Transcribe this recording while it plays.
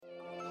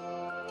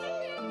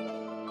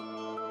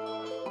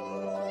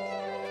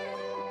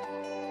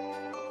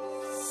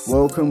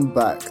Welcome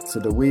back to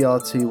the We Are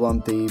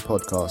T1D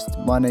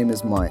podcast. My name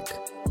is Mike.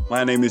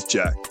 My name is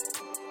Jack.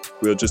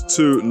 We are just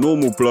two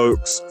normal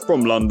blokes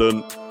from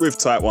London with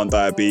type 1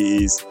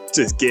 diabetes,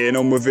 just getting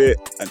on with it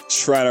and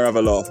trying to have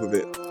a laugh with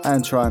it.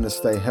 And trying to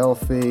stay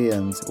healthy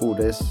and all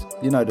this.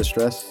 You know the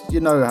stress. You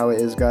know how it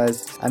is,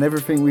 guys. And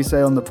everything we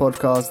say on the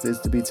podcast is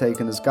to be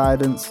taken as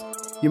guidance.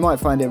 You might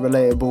find it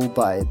relatable,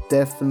 but it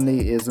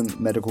definitely isn't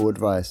medical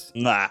advice.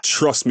 Nah,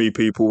 trust me,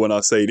 people, when I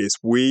say this,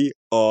 we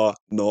are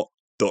not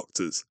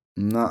doctors.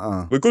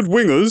 Nuh-uh. We're good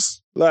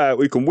wingers, like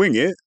we can wing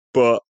it,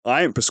 but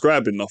I ain't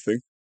prescribing nothing.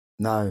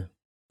 No,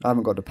 I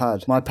haven't got the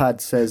pad. My pad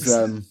says,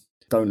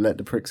 don't let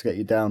the pricks get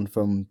you down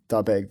from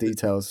diabetic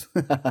details.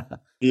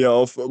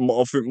 Yeah, I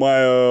think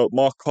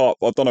my cup,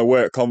 I don't know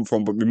where it come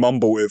from, but my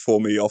mum bought it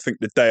for me. I think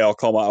the day I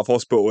come out of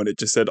hospital and it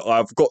just said,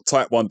 I've got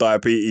type 1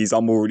 diabetes,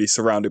 I'm already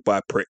surrounded by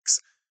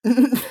pricks.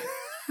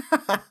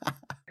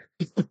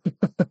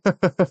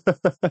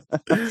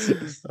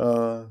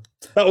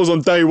 That was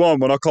on day one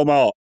when I come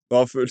out.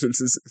 I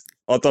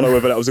don't know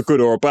whether that was a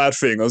good or a bad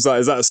thing. I was like,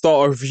 is that a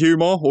start of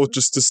humour or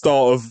just the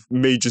start of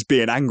me just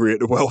being angry at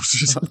the world?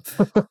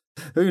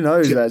 Who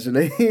knows,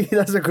 actually?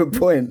 That's a good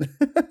point.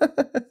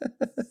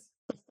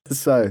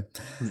 So,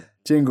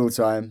 jingle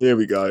time. Here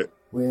we go.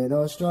 We're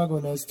not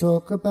struggling, let's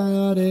talk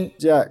about it.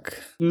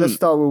 Jack, let's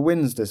start with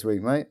wins this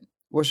week, mate.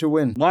 What's your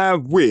win? My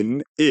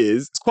win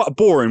is, it's quite a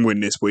boring win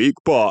this week,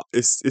 but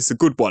it's a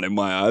good one in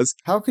my eyes.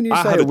 How can you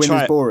say a win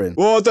is boring?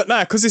 Well, I don't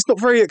know, because it's not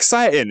very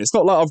exciting. It's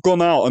not like I've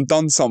gone out and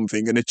done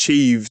something and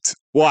achieved...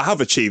 Well, I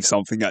have achieved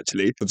something,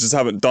 actually. I just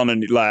haven't done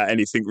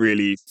anything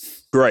really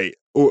great.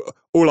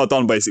 All I've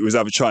done, basically, was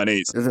have a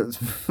Chinese. Do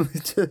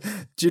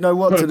you know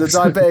what? To the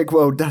diabetic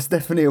world, that's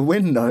definitely a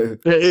win, though.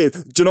 It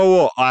is. Do you know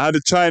what? I had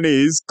a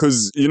Chinese,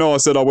 because, you know, I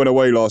said I went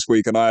away last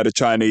week and I had a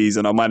Chinese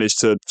and I managed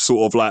to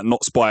sort of, like,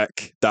 not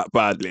spike that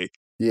badly.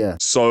 Yeah.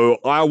 So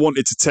I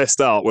wanted to test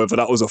out whether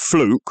that was a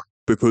fluke,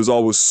 because I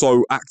was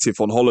so active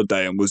on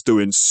holiday and was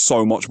doing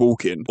so much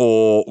walking,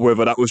 or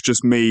whether that was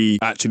just me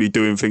actually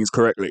doing things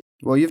correctly.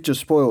 Well, you've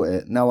just spoiled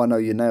it. Now I know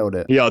you nailed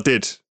it. Yeah, I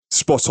did.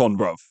 Spot on,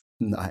 bruv.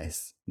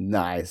 Nice.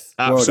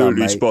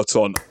 Absolutely well done, spot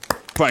on.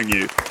 Thank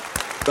you.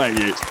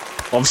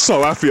 I'm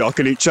so happy I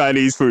can eat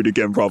Chinese food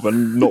again, bruv,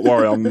 and not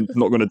worry, I'm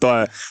not going to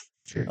die.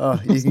 Oh,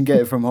 you can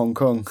get it from Hong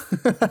Kong.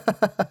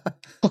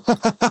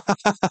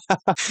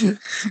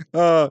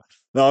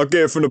 No, I'll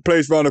get it from the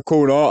place around the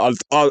corner.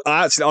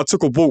 I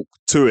took a walk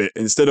to it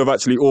instead of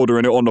actually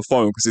ordering it on the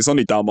phone because it's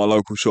only down my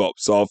local shop.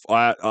 So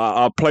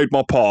I played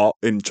my part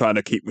in trying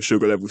to keep my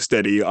sugar level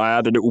steady. I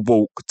had a little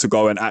walk to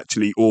go and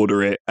actually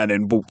order it and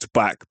then walked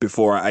back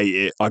before I ate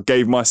it. I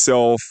gave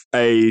myself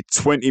a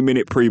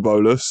 20-minute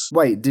pre-bolus.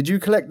 Wait, did you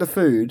collect the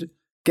food,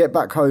 get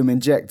back home,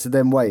 inject,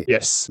 then wait?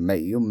 Yes.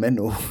 Mate, you're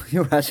mental.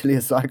 You're actually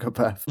a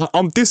psychopath.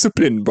 I'm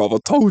disciplined, bruv. I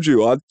told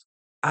you.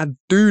 I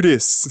do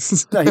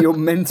this. No, you're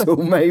mental,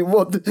 mate.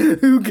 What?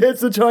 Who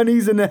gets a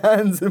Chinese in their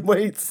hands and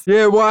waits?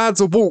 Yeah, well, I had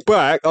to walk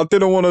back. I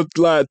didn't want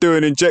to do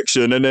an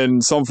injection and then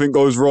something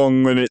goes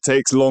wrong and it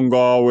takes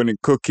longer when it's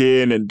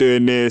cooking and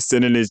doing this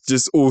and then it's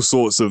just all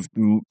sorts of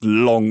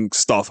long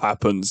stuff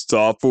happens.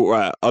 So I thought,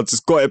 right, I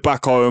just got it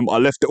back home. I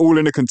left it all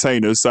in a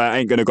container so it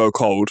ain't going to go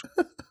cold.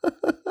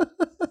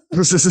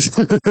 I've just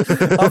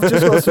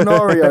got a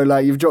scenario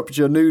like you've dropped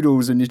your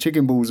noodles and your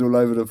chicken balls all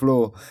over the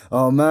floor.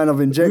 Oh man, I've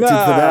injected for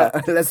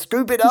that. Let's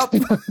scoop it up.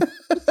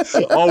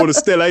 I would have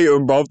still ate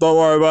them, bruv. Don't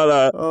worry about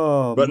that.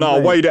 Oh, but no, I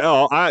weighed it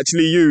out. I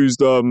actually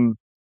used,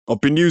 I've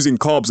been using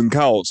carbs and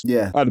cows.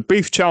 Yeah. I had a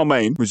beef chow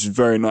mein, which is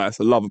very nice.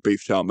 I love a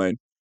beef chow mein.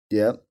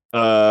 Yeah.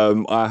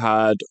 I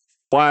had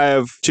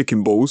 5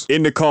 chicken balls.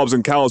 In the carbs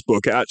and cows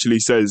book, it actually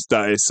says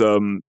that it's,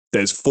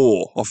 there's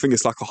 4. I think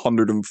it's like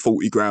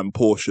 140 gram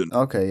portion.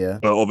 Okay, yeah.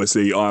 But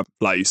obviously,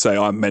 like you say,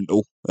 I'm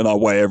mental and I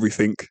weigh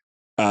everything.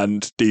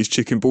 And these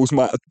chicken balls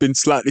might have been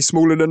slightly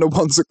smaller than the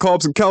ones that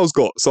carbs and cows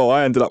got. So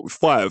I ended up with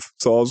 5.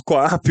 So I was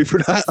quite happy for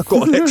that. I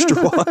got an extra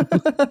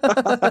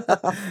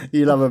one.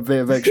 You love a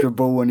bit of extra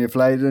ball on your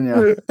plate, don't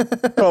you?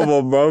 Come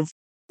on, bruv.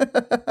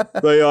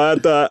 So yeah, I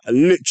had that.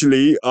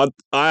 Literally, I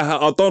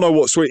don't know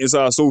what sweet and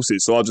sour sauce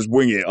is, so I just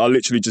wing it. I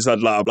literally just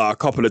had like a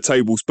couple of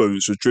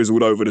tablespoons just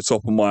drizzled over the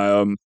top of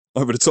my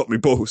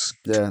balls.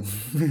 Yeah.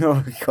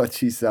 Oh God,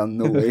 you sound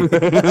naughty.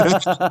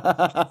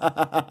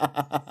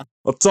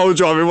 I told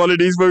you I'm in one of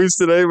these moods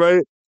today,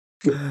 mate.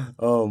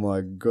 Oh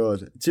my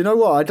God. Do you know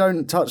what? I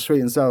don't touch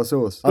sweet and sour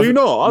sauce. Do you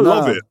not? I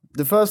love it.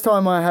 The first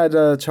time I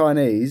had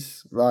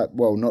Chinese,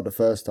 well, not the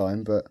first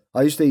time, but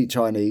I used to eat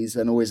Chinese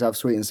and always have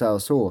sweet and sour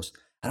sauce.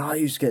 And I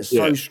used to get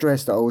so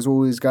stressed that I was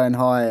always going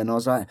high. And I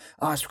was like,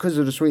 it's because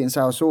of the sweet and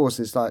sour sauce.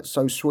 It's like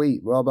so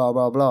sweet, blah, blah,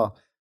 blah, blah.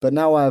 But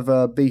now I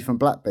have beef and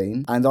black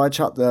bean, and I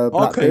chuck the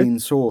black bean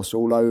sauce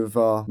all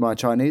over my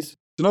Chinese.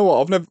 Do you know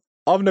what?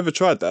 I've never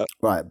tried that.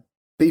 Right.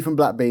 Beef and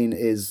black bean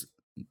is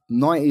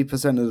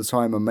 90% of the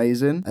time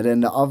amazing. And then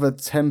the other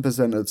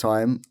 10% of the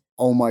time,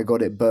 oh my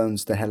God, it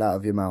burns the hell out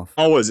of your mouth.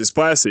 Oh, is it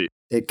spicy?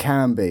 It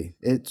can be.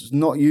 It's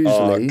not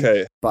usually,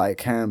 but it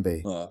can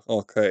be. Oh,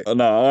 okay.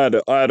 No,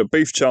 I had a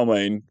beef chow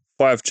mein,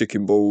 5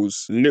 chicken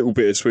balls, a little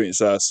bit of sweet and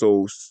sour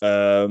sauce.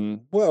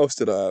 What else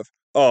did I have?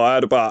 Oh, I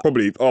had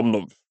probably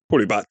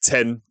about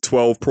 10,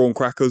 12 prawn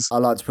crackers. I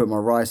like to put my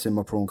rice in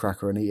my prawn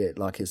cracker and eat it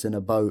like it's in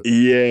a boat.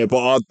 Yeah,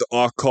 but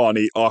I can't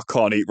eat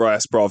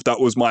rice, bruv. That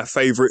was my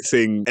favourite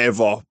thing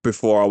ever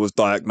before I was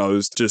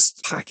diagnosed.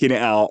 Just packing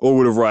it out,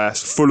 all the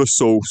rice, full of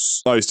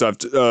sauce. I used to have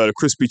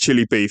crispy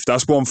chili beef.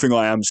 That's one thing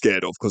I am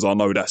scared of because I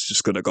know that's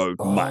just gonna go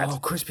mad. Oh,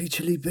 crispy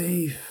chili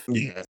beef.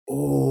 Yeah.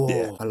 Oh,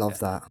 Yeah. I love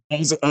that.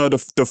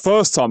 The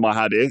first time I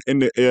had it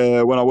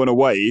when I went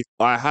away,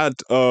 I had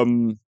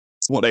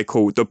what they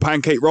call the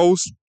pancake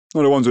rolls.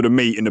 One of the ones with the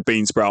meat and the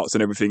bean sprouts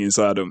and everything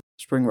inside them.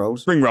 Spring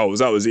rolls. Spring rolls,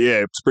 that was it,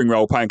 yeah. Spring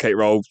roll, pancake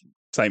roll,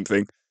 same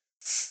thing.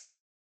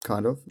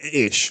 Kind of.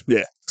 Ish,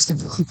 yeah.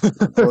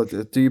 Or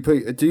do you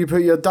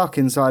put your duck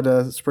inside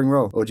a spring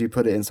roll, or do you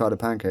put it inside a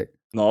pancake?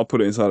 No, I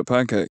put it inside a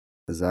pancake.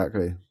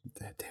 Exactly.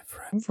 They're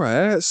different.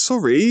 Right,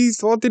 sorry.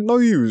 I didn't know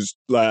you was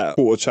like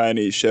quarter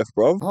Chinese chef,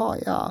 bro. Oh,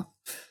 yeah.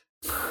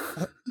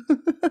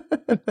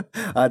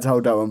 I had to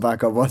hold that one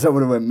back up. I don't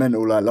want to went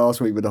mental like last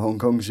week with the Hong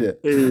Kong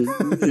shit.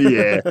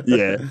 Yeah.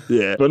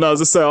 But no,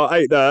 as I say, I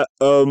ate that.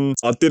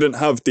 I didn't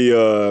have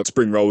the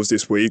spring rolls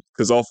this week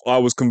because I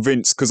was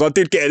convinced, because I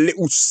did get a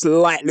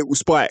slight little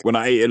spike when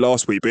I ate it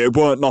last week, but it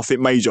weren't nothing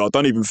major. I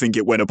don't even think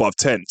it went above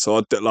 10.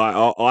 So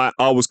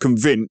I was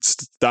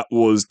convinced that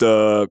was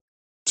the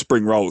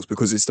spring rolls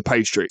because it's the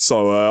pastry.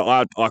 So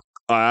I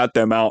had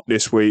them out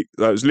this week.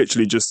 That was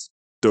literally just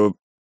the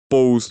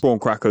balls, prawn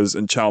crackers,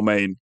 and chow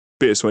mein,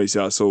 bit of sweet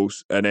sour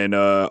sauce, and then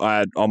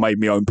I made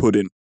my own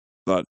pudding,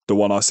 like the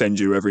one I send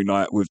you every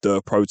night with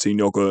the protein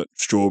yogurt,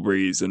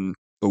 strawberries, and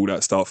all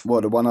that stuff.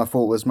 What, the one I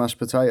thought was mashed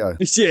potato?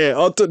 Yeah,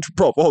 I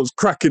was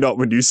cracking up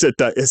when you said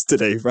that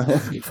yesterday,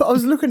 right? But I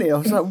was looking at it, I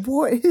was like,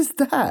 what is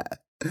that?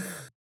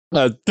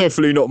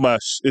 Definitely not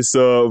mash. It's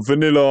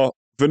vanilla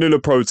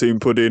protein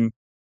pudding,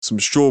 some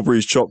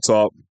strawberries chopped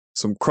up,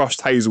 some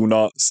crushed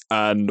hazelnuts,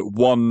 and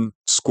 1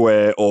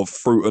 square of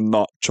fruit and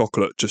nut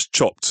chocolate just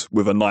chopped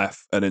with a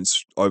knife and then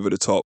over the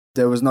top.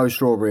 There was no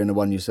strawberry in the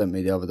one you sent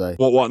me the other day.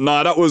 What?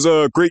 Nah, that was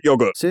Greek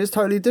yogurt. See, it's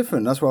totally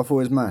different. That's what I thought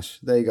was mash.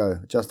 There you go.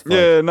 Justified.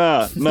 Yeah,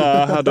 nah.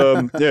 I had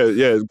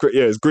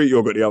it's Greek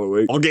yogurt the other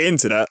week. I'll get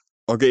into that.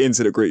 I'll get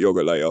into the Greek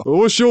yogurt later.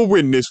 What's your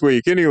win this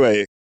week,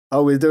 anyway?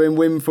 Oh, we're doing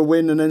win for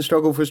win and then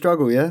struggle for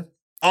struggle, yeah?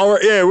 All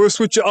right, yeah, we'll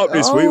switch it up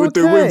this week. We'll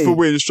do win for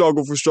win,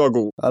 struggle for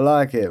struggle. I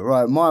like it.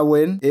 Right, my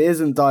win, it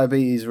isn't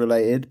diabetes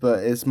related, but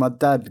it's my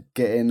dad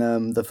getting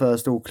the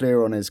first all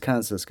clear on his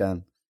cancer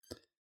scan.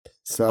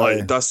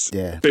 So that's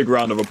big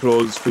round of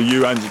applause for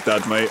you and your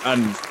dad, mate,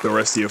 and the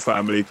rest of your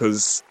family,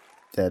 because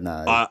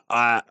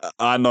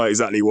I know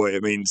exactly what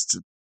it means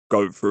to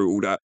go through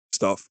all that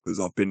stuff because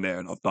I've been there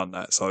and I've done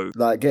that. So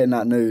like getting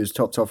that news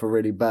topped off a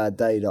really bad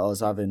day that I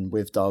was having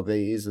with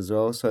diabetes as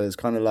well. So it's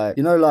kind of like,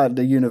 you know, like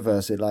the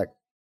universe, it like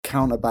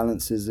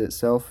counterbalances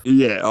itself.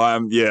 Yeah, I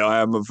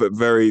am a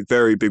very,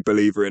 very big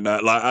believer in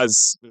that. Like,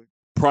 as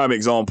prime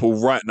example,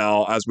 right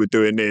now, as we're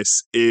doing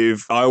this,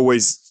 if I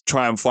always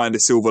try and find a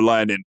silver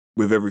lining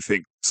with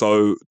everything.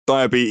 So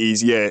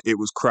diabetes, it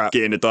was crap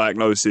getting a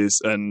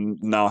diagnosis and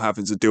now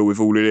having to deal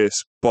with all of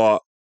this.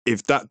 But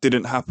if that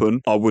didn't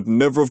happen, I would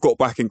never have got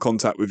back in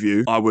contact with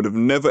you. I would have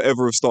never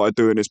ever have started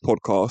doing this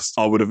podcast.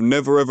 I would have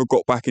never ever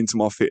got back into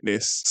my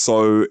fitness.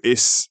 So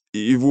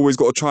you've always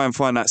got to try and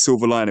find that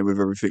silver lining with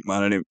everything,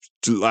 man. And it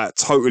like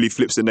totally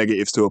flips the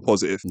negatives to a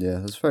positive. Yeah,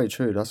 that's very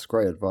true. That's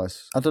great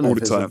advice. I don't know if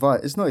it's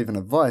advice. It's not even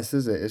advice,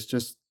 is it? It's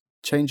just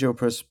change your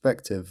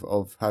perspective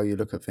of how you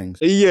look at things.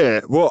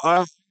 Yeah, well, I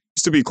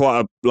used to be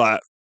quite a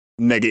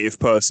negative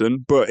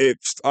person, but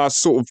I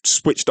sort of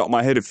switched up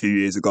my head a few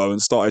years ago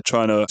and started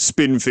trying to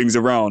spin things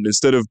around.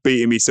 Instead of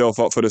beating myself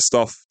up for the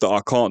stuff that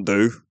I can't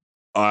do,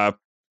 I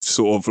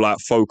sort of like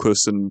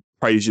focus and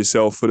praise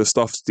yourself for the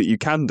stuff that you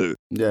can do.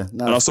 Yeah,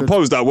 and I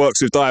suppose that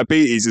works with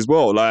diabetes as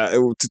well.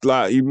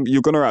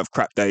 You're gonna have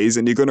crap days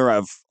and you're gonna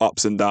have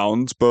ups and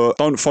downs, but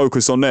don't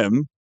focus on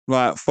them.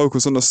 Like,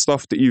 focus on the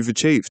stuff that you've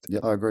achieved. Yeah,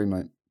 I agree,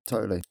 mate.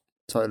 Totally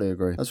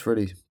agree. That's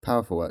really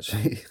powerful,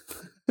 actually.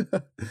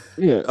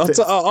 Yeah,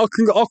 I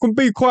can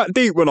be quite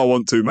deep when I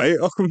want to, mate.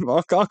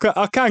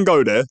 I can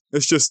go there.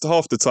 It's just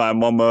half the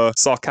time I'm a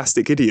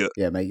sarcastic idiot.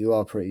 Yeah, mate, you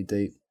are pretty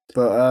deep.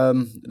 But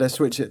let's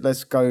switch it.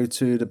 Let's go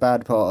to the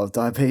bad part of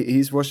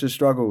diabetes. What's your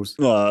struggles?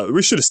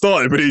 We should have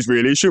started with these,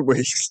 really, shouldn't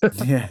we?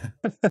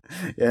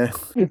 Yeah.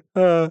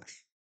 Oh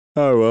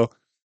well.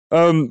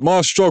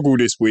 My struggle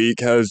this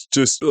week has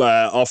just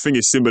I think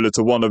it's similar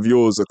to one of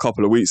yours a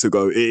couple of weeks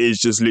ago. It is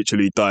just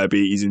literally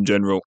diabetes in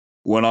general.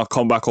 When I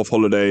come back off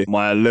holiday,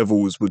 my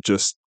levels were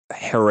just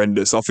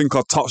horrendous. I think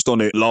I touched on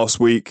it last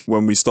week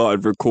when we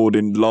started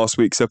recording last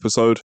week's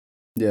episode.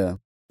 Yeah.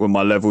 When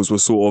my levels were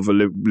sort of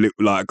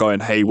like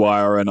going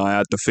haywire and I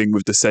had the thing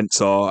with the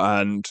sensor.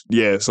 And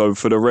yeah, so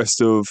for the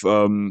rest of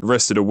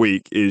the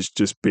week,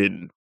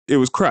 it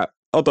was crap.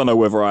 I don't know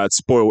whether I had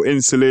spoiled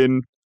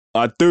insulin.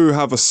 I do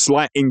have a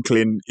slight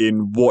inkling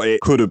in what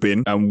it could have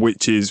been, and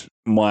which is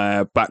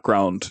my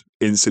background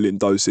insulin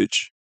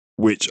dosage,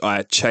 which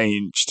I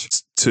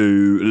changed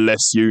to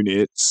less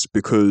units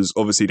because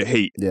obviously the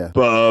heat. Yeah.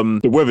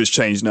 But the weather's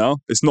changed now.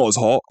 It's not as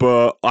hot,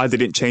 but I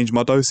didn't change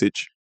my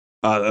dosage.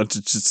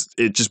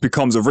 It just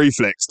becomes a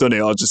reflex, doesn't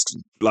it? I just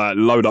like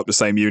load up the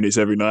same units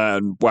every night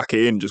and whack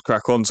it in, just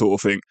crack on sort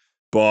of thing.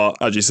 But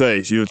as you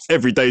say,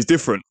 every day's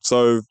different.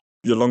 So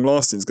your long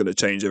lasting is going to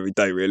change every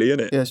day, really, isn't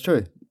it? Yeah, it's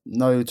true.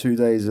 No 2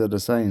 days are the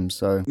same,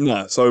 so...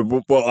 No, so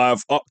but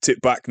I've upped it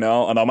back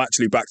now, and I'm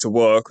actually back to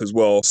work as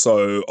well,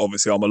 so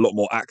obviously I'm a lot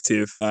more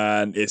active,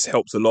 and it's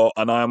helped a lot,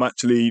 and I am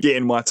actually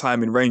getting my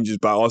time in ranges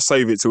back. I'll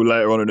save it till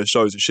later on in the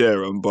show to share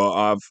them, but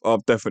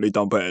I've definitely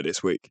done better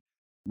this week.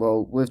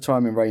 Well, with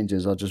timing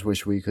ranges, I just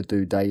wish we could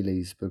do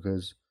dailies,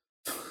 because...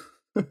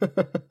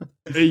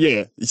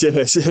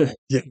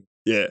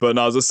 Yeah. But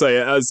no, as I say,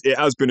 it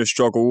has been a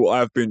struggle.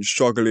 I've been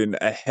struggling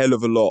a hell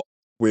of a lot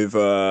with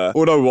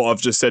although what I've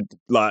just said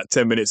like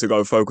 10 minutes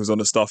ago, focus on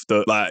the stuff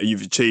that like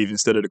you've achieved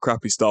instead of the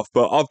crappy stuff.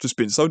 But I've just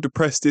been so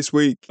depressed this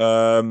week.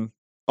 I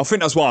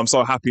think that's why I'm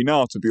so happy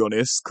now, to be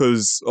honest,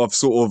 because I've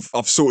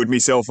sorted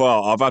myself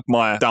out. I've had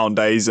my down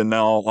days, and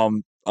now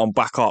I'm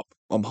back up.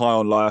 I'm high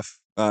on life,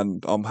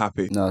 and I'm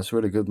happy. No, it's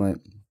really good, mate.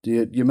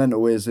 Your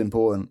mental is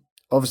important.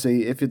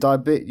 Obviously, if your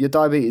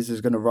diabetes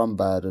is going to run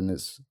bad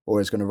or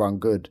it's going to run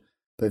good,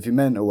 but if your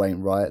mental ain't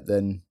right,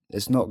 then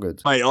it's not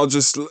good. Mate,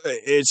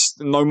 it's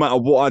no matter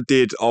what I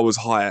did, I was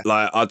high.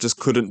 Like, I just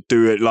couldn't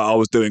do it. Like, I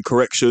was doing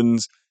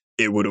corrections.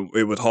 It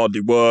would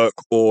hardly work,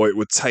 or it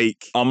would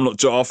take.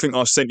 I think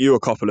I've sent you a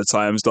couple of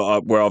times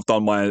where I've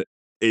done my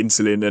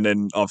insulin, and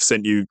then I've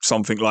sent you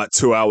something like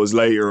 2 hours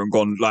later and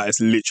gone like it's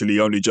literally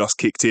only just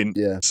kicked in.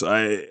 Yeah. So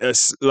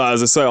it's like,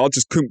 as I say, I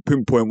just couldn't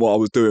pinpoint what I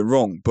was doing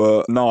wrong.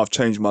 But now I've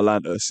changed my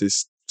Lantus.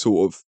 It's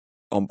sort of,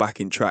 I'm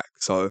back in track.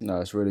 So no,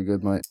 it's really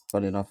good, mate.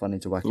 Funny enough, I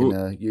need to whack in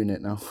a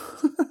unit now.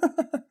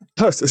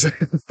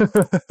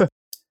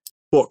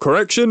 What,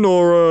 correction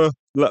or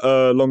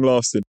long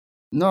lasting?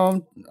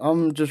 No,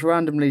 I'm just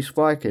randomly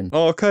spiking.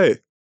 Oh, okay.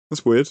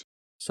 That's weird.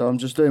 So I'm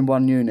just doing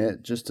 1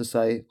 unit just to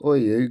say, oi,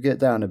 you, get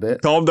down a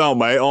bit. Calm down,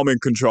 mate. I'm in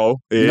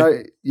control. Yeah.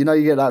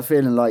 You get that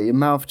feeling like your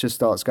mouth just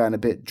starts going a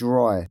bit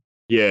dry.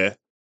 Yeah.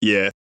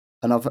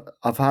 And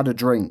I've had a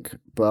drink,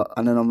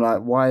 and then I'm like,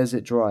 why is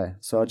it dry?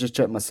 So I just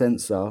checked my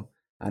sensor,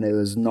 and it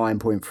was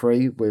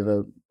 9.3 with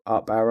a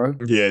up arrow.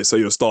 Yeah, so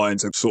you're starting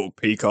to sort of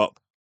peak up.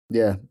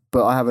 Yeah,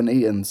 but I haven't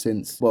eaten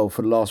for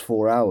the last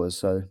 4 hours,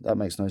 so that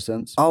makes no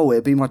sense. Oh,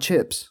 it'd be my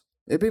chips.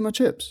 I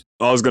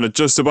was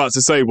just about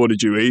to say, what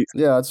did you eat?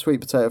 Yeah, I had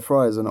sweet potato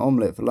fries and an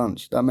omelette for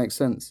lunch. That makes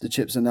sense. The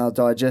chips are now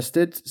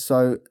digested,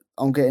 so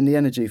I'm getting the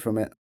energy from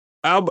it.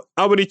 How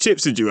many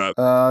chips did you have?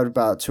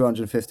 About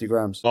 250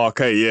 grams.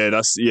 Okay,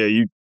 yeah,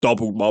 you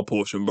doubled my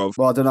portion, bro.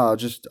 Well, I don't know.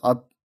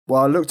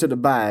 I looked at the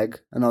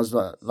bag and I was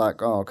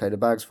like, oh, okay, the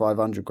bag's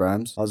 500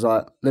 grams. I was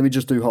like, let me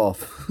just do half.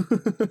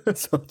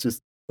 So I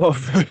just... Oh,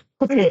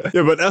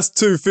 yeah, but that's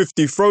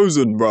 250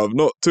 frozen, bro,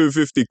 not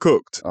 250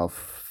 cooked. Oh,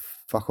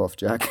 fuck off,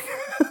 Jack.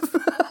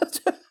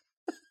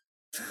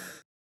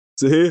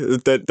 See,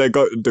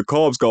 the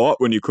carbs go up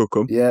when you cook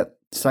them. Yeah,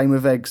 same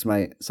with eggs,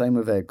 mate. Same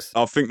with eggs.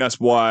 I think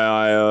that's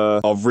why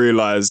I've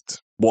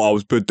realised what I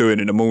was doing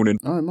in the morning.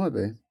 Oh, it might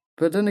be.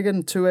 But then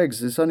again, 2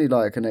 eggs, it's only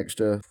like an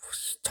extra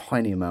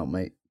tiny amount,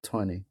 mate.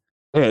 Tiny.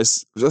 Yeah,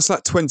 that's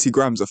like 20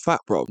 grams of fat,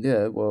 bro.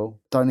 Yeah,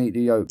 well, don't eat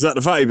the yolk. Is that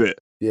the fatty bit?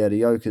 Yeah, the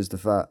yolk is the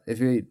fat. If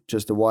you eat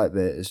just the white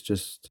bit, it's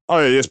just... Oh,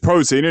 yeah, it's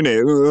protein, isn't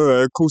it?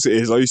 Of course it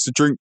is. I used to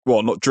drink...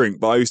 Well, not drink,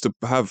 but I used to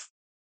have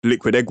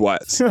liquid egg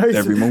whites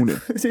every morning.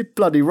 It's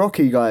bloody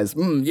Rocky, guys.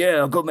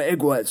 Yeah, I got my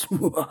egg whites.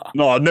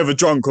 No, I'd never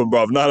drunk them,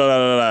 bruv.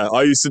 No.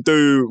 I used to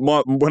do...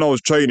 When I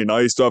was training, I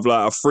used to have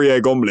like a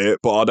 3-egg omelette,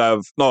 but I'd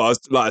have... No,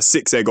 like a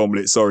 6-egg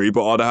omelette, sorry,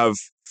 but I'd have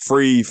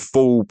 3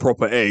 full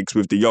proper eggs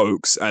with the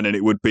yolks, and then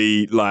it would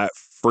be like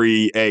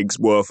 3 eggs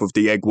worth of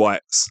the egg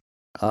whites.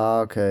 Ah,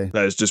 okay.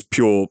 That is just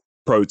pure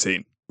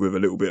protein with a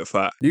little bit of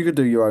fat. You could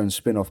do your own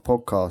spin-off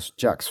podcast,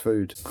 Jack's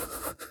Food.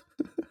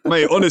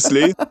 Mate,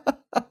 honestly,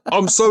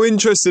 I'm so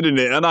interested in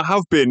it, and I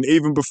have been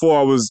even before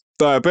I was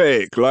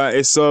diabetic. Like,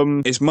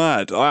 it's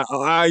mad.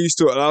 I used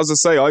to, as I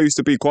say, I used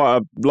to be quite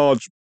a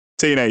large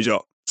teenager.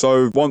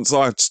 So once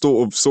I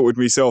sort of sorted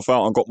myself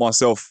out and got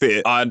myself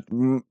fit, as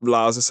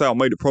I say, I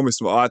made a promise.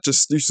 I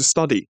just used to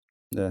study.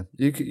 Yeah,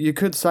 you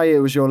could say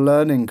it was your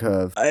learning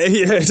curve.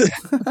 Yeah.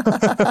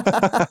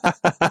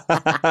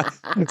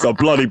 It's a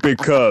bloody big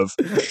curve.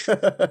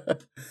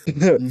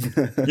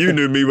 You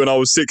knew me when I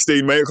was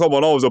 16, mate. Come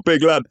on, I was a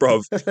big lad,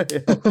 bruv.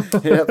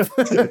 Yep.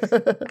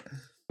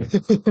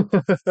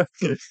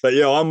 But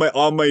yeah,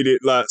 I made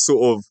it like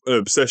sort of an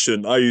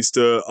obsession. I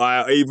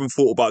even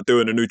thought about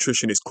doing a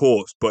nutritionist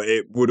course, but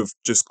it would have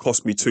just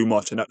cost me too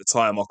much, and at the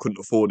time I couldn't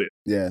afford it.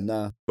 Yeah,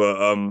 nah. But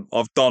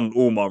I've done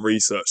all my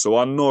research, so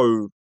I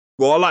know.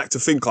 Well, I like to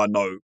think I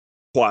know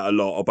quite a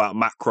lot about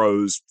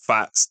macros,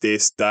 fats,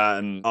 this, that,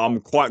 and I'm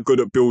quite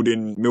good at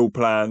building meal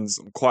plans.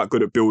 I'm quite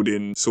good at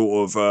building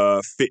sort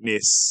of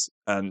fitness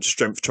and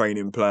strength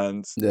training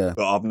plans. Yeah.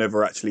 But I've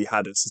never actually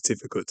had a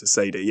certificate to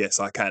say that, yes,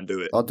 I can do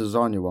it. I'll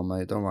design you one,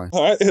 mate. Don't worry.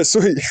 All right, yeah,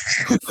 sweet.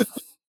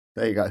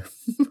 There you go.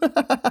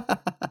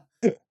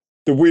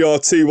 The We Are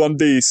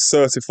T1D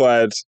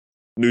certified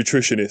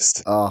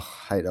nutritionist. Oh,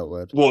 I hate that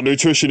word. What,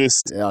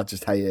 nutritionist? Yeah, I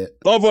just hate it.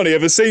 I've only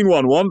ever seen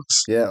one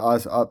once. Yeah,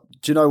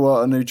 do you know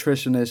what? A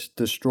nutritionist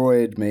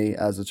destroyed me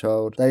as a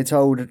child. They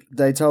told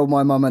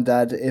my mum and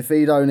dad if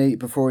he don't eat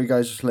before he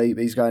goes to sleep,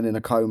 he's going in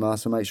a coma,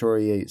 so make sure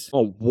he eats.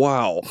 Oh,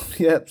 wow.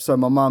 Yep, so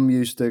my mum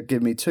used to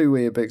give me 2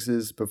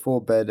 Weetabixes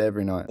before bed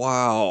every night.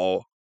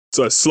 Wow.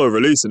 So it's slow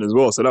releasing as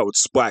well, so that would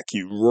spike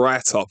you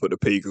right up at the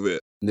peak of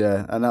it.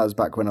 Yeah, and that was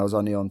back when I was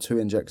only on 2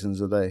 injections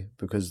a day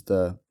because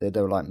they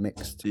were like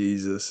mixed.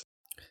 Jesus.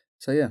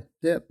 So yeah.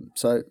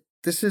 So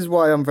this is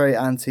why I'm very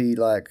anti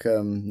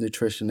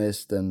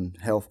nutritionist and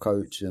health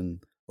coach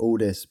and all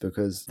this,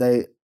 because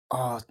they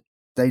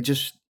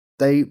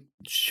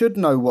should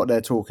know what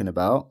they're talking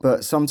about,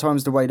 but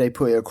sometimes the way they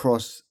put it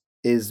across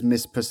is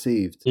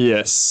misperceived.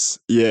 Yes,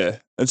 yeah.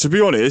 And to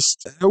be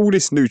honest, all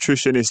this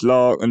nutritionist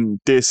lark and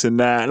this and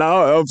that, and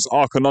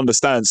I can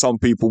understand some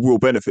people will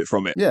benefit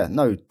from it. Yeah,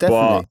 no,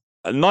 definitely.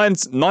 But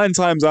nine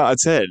times out of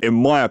 10, in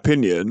my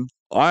opinion,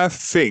 I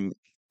think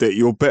that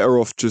you're better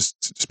off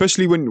just,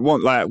 especially when you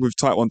want, like with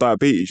type 1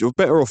 diabetes, you're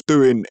better off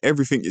doing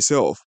everything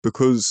yourself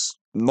because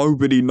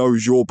nobody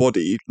knows your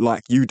body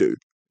like you do.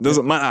 It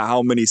doesn't matter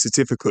how many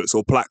certificates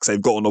or plaques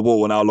they've got on the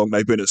wall and how long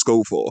they've been at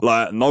school for.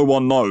 Like, no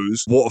one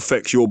knows what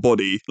affects your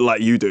body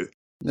like you do.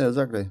 Yeah,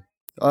 exactly.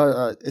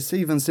 It's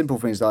even simple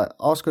things like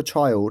ask a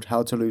child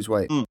how to lose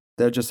weight.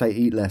 They'll just say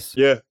eat less.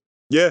 Yeah.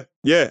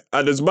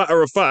 And as a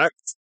matter of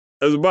fact,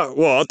 I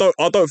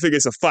don't think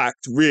it's a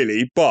fact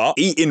really, but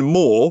eating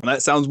more, and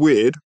that sounds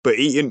weird, but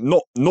eating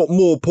not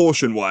more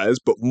portion wise,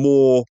 but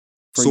more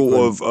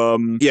frequent. Sort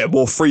of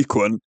more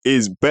frequent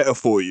is better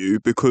for you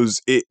because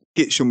it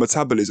gets your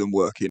metabolism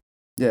working.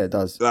 Yeah, it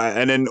does.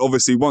 And then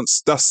obviously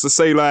once that's to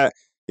say, like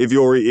if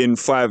you're eating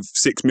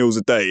 5-6 meals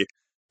a day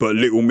but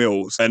little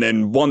meals, and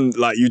then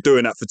you're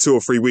doing that for 2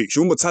 or 3 weeks,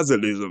 your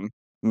metabolism,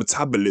 that's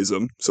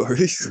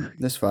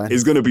fine,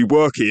 is going to be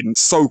working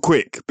so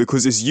quick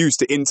because it's used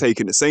to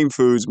intaking the same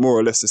foods, more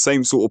or less the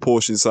same sort of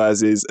portion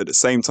sizes at the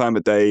same time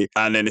of day,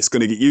 and then it's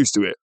going to get used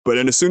to it. But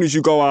then as soon as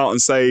you go out and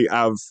say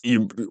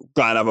you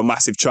go and have a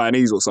massive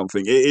Chinese or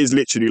something, it is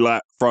literally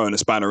like throwing a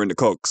spanner in the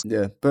cogs.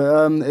 Yeah,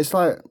 but it's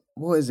like,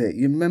 what is it?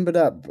 You remember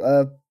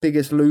that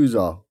Biggest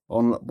Loser?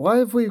 Why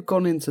have we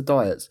gone into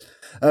diets?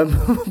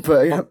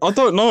 But I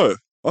don't know.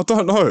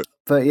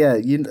 But yeah,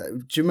 do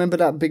you remember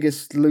that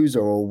Biggest Loser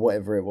or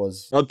whatever it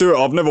was? I do.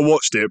 I've never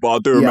watched it, but I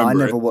do remember it.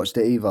 Yeah, I never watched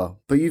it either.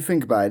 But you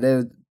think about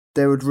it,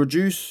 they would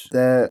reduce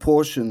their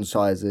portion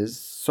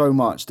sizes so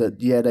much that,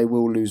 yeah, they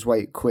will lose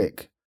weight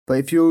quick. But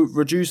if you're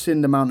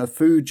reducing the amount of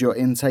food you're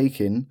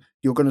intaking,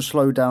 you're going to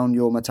slow down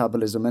your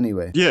metabolism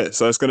anyway. Yeah,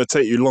 so it's going to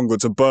take you longer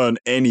to burn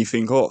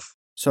anything off.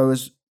 So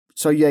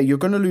yeah, you're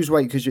going to lose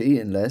weight because you're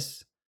eating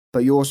less,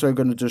 but you're also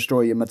going to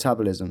destroy your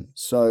metabolism.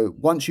 So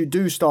once you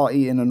do start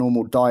eating a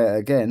normal diet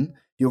again,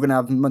 you're going to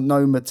have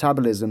no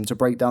metabolism to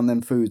break down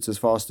them foods as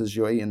fast as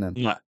you're eating them.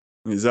 Yeah,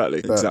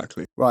 exactly.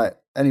 Right,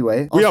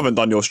 anyway. We haven't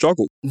done your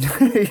struggle.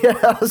 Yeah,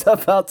 I was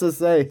about to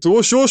say. So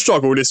what's your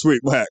struggle this week,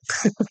 Mac?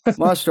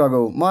 My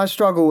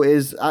struggle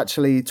is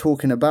actually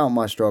talking about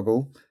my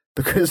struggle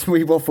because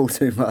we waffle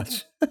too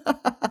much.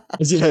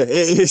 Yeah,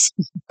 it is.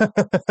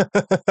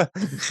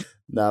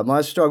 Nah,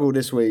 my struggle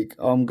this week,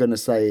 I'm going to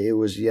say it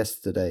was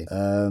yesterday.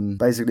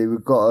 Basically,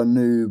 we've got a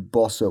new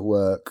boss at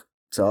work.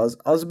 So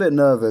I was a bit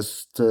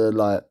nervous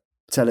to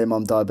tell him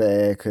I'm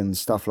diabetic and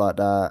stuff like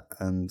that.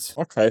 And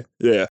okay,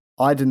 yeah.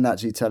 I didn't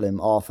actually tell him,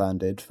 Arfan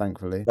did,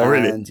 thankfully. Oh,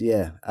 really?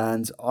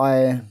 And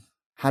I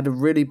had a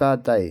really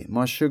bad day.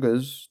 My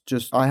sugars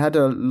I had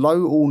a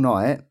low all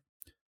night.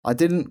 I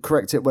didn't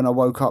correct it when I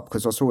woke up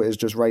because I saw it was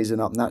just raising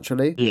up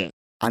naturally. Yeah.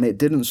 And it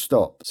didn't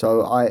stop.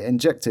 So I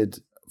injected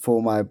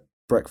for my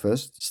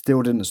breakfast,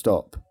 still didn't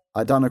stop.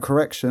 I done a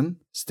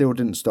correction, still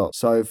didn't stop.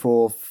 So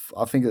for,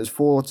 I think it was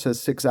 4 to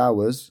 6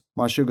 hours,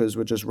 my sugars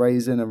were just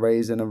raising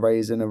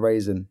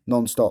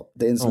non-stop.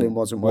 The insulin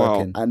wasn't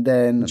working. And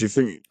then do you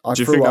think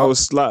that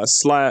was like a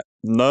slight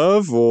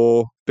nerve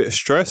or bit of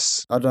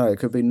stress? I don't know. It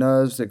could be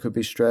nerves, it could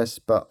be stress,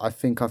 but I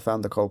think I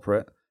found the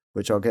culprit,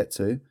 which I'll get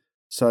to.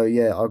 So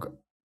yeah, I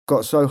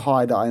got so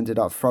high that I ended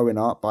up throwing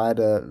up. I had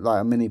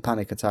a mini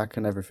panic attack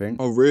and everything.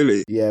 Oh,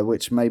 really? Yeah,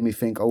 which made me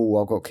think,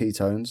 I've got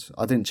ketones.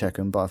 I didn't check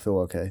them, but I feel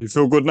okay. You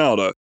feel good now,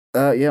 though?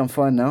 Yeah, I'm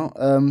fine now.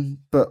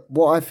 But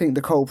what I think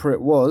the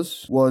culprit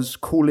was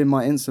cooling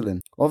my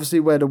insulin.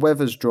 Obviously, where the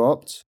weather's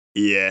dropped,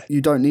 yeah,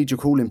 you don't need your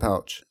cooling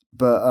pouch.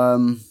 But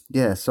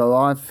yeah, so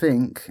I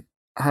think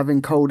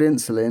having cold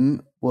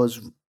insulin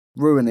was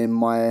ruining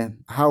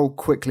how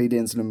quickly the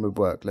insulin would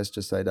work. Let's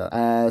just say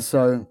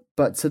that.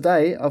 But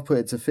today I've put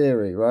it to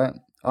theory, right?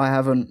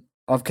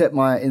 I've kept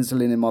my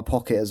insulin in my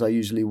pocket as I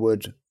usually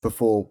would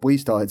before we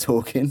started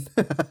talking.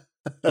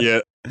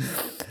 Yeah.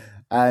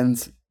 And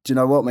do you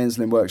know what? My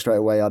insulin works straight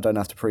away. I don't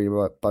have to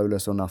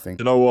pre-bolus or nothing.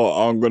 You know what?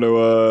 I'm going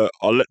to,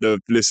 I'll let the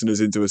listeners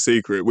into a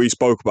secret. We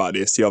spoke about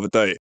this the other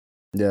day.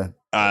 Yeah.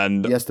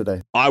 And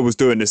yesterday. I was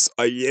doing this.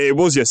 It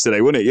was yesterday,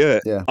 wasn't it? Yeah.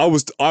 Yeah.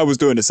 I was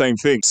doing the same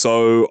thing.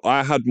 So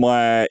I had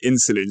my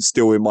insulin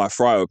still in my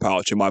fryer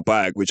pouch in my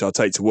bag, which I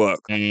take to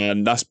work,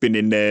 and that's been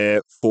in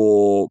there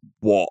for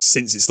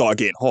since it started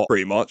getting hot,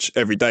 pretty much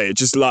every day. It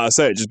just, like I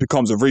say, it just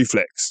becomes a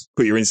reflex.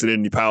 Put your insulin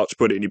in your pouch,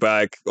 put it in your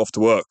bag, off to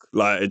work.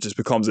 Like, it just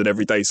becomes an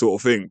everyday sort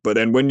of thing. But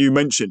then when you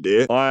mentioned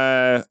it,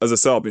 as I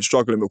said, I've been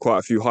struggling with quite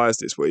a few highs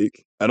this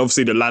week, and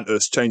obviously the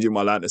Lantus, changing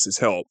my Lantus has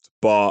helped.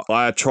 But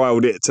I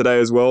trialed it today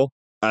as well.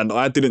 And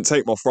I didn't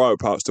take my fryer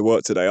pouch to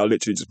work today. I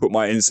literally just put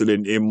my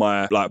insulin in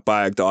my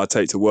bag that I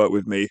take to work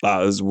with me,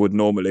 as would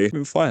normally. It's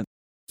been fine.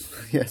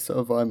 Yeah, so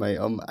have I, mate.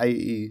 I'm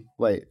 80.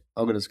 Wait,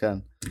 I'm going to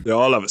scan. Yeah,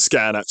 I'll have a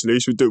scan,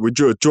 actually. Should we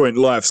do a joint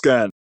live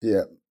scan?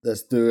 Yeah,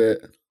 let's do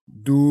it.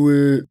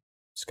 Do it.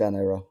 Scan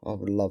error. I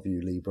would love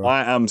you, Libra.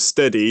 I am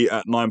steady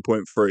at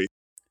 9.3.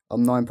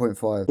 I'm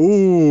 9.5.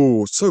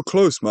 Ooh, so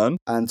close, man.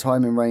 And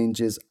timing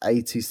range is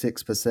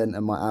 86%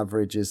 and my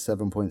average is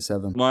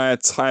 7.7. My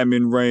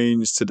timing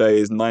range today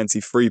is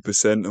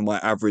 93% and my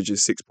average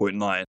is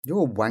 6.9.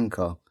 You're a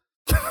wanker.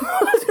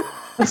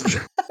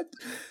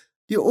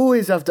 You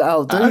always have to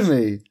outdo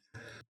me.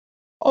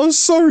 I'm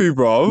sorry,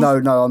 bro.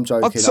 No, I'm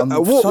joking.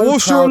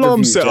 What's your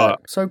alarm set at?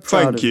 So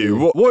proud Thank of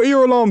you. What are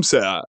your alarms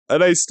set at?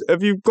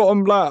 Have you got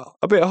them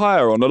a bit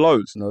higher on the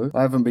lows? No,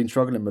 I haven't been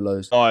struggling with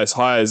lows. Oh, it's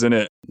high, isn't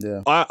it?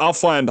 Yeah. I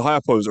find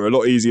hypos are a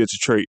lot easier to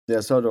treat.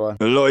 Yeah, so do I.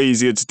 A lot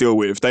easier to deal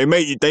with. They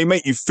make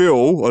you feel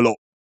a lot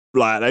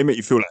they make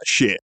you feel like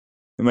shit.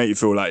 They make you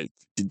feel like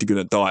you're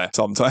gonna die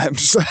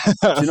sometimes. Do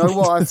you know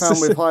what I found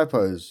with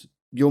hypos?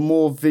 You're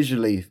more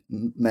visually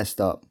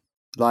messed up.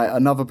 Like,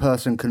 another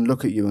person can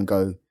look at you and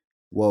go,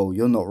 whoa,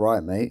 you're not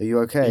right, mate. Are you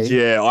okay?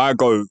 Yeah, I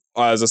go,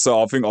 as I said,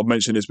 I think I've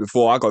mentioned this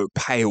before, I go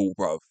pale,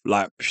 bro.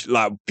 Like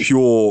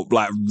pure,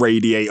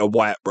 radiator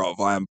white, bro.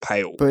 I am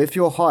pale. But if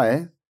you're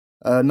high,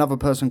 another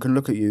person can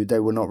look at you, they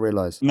will not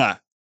realise. Nah.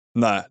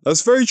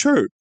 That's very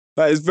true.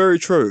 That is very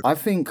true. I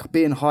think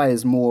being high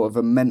is more of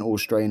a mental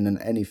strain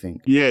than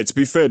anything. Yeah, to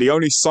be fair, the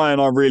only sign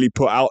I really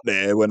put out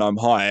there when I'm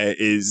high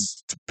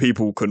is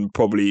people can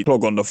probably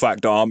plug on the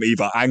fact that I'm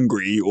either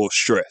angry or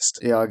stressed.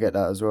 Yeah, I get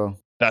that as well.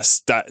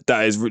 That's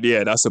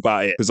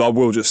about it. Because I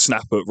will just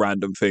snap at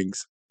random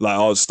things. Like,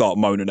 I'll start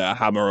moaning at a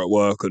hammer at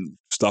work and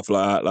stuff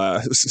like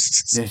that.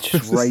 Yeah,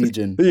 just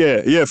raging.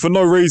 Yeah, for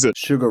no reason.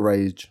 Sugar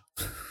rage.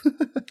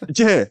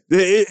 Yeah,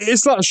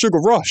 it's like a sugar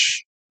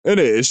rush, isn't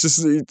it? It's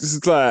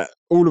just like,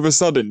 all of a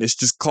sudden, it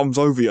just comes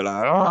over you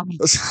like, ah.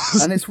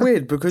 And it's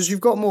weird because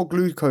you've got more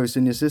glucose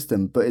in your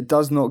system, but it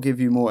does not give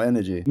you more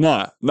energy.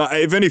 Nah,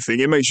 if anything,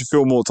 it makes you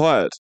feel more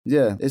tired.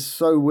 Yeah, it's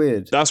so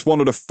weird. That's one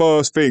of the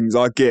first things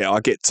I get. I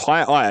get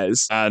tight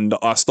eyes and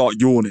I start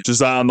yawning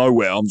just out of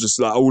nowhere. I'm just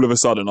like, all of a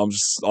sudden, I'm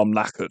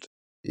knackered.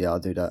 Yeah, I'll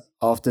do that.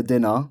 After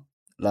dinner,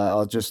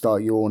 I'll just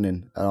start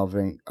yawning and I'll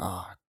think,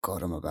 oh,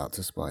 God, I'm about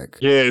to spike.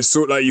 Yeah, it's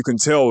sort of like you can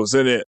tell,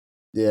 isn't it?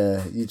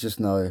 Yeah, you just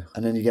know.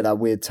 And then you get that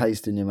weird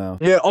taste in your mouth.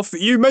 Yeah,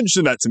 you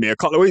mentioned that to me a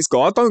couple of weeks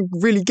ago. I don't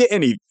really get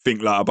anything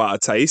like about a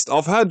taste.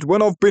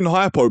 When I've been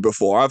hypo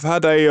before, I've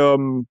had a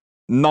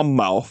numb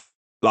mouth.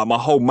 Like, my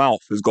whole mouth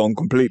has gone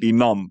completely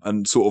numb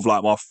and sort of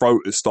like my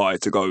throat has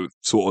started to go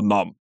sort of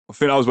numb. I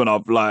think that was when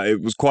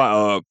it was quite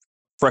a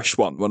fresh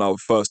one when I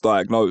was first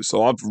diagnosed.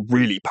 So I've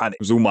really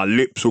panicked. It was all my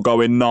lips were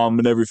going numb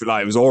and everything.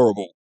 Like, it was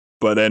horrible.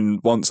 But then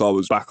once I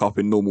was back up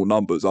in normal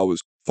numbers, I was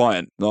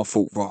fine. And I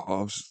thought,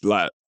 I was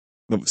like,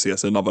 obviously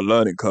that's another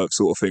learning curve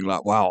sort of thing.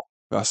 Like, wow,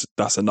 that's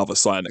another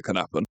sign that can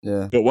happen.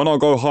 Yeah. But when I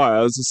go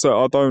higher, as I said,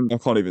 I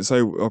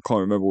can't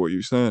remember what you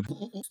were saying.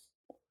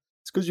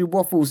 It's because you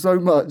waffle so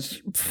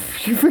much.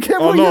 You forget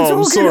what you're talking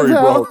I'm sorry,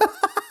 about. Bro.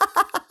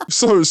 I'm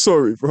so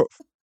sorry, bro.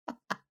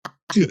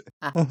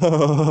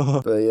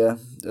 But yeah,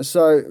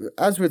 so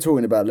as we're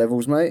talking about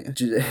levels, mate,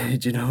 do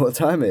you know what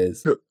time it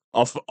is?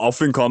 I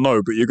think I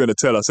know, but you're going to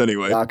tell us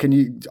anyway. I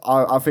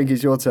think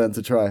it's your turn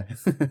to try.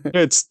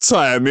 It's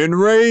time in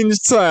range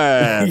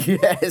time.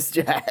 Yes,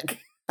 Jack.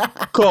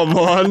 Come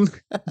on.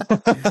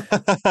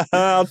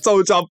 I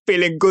told you I'm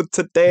feeling good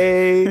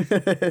today.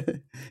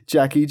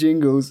 Jackie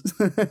Jingles.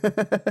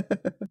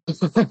 Who's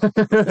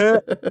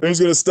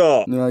going to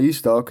start? No, you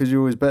start because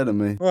you're always better than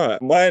me.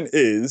 Right, mine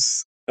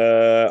is...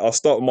 I'll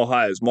start with my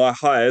highs. My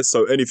highs,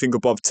 so anything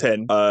above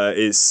 10,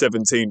 is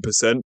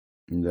 17%.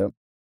 Yep.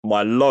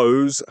 My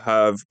lows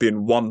have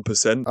been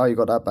 1%. Oh, you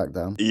got that back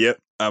down. Yep.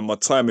 And my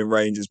timing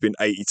range has been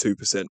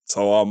 82%.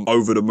 So I'm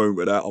over the moon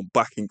with that. I'm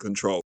back in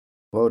control.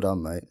 Well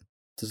done, mate.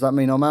 Does that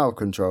mean I'm out of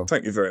control?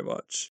 Thank you very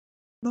much.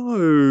 No,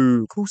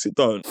 of course it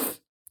don't.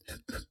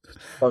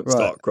 Don't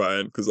start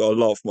crying because I'll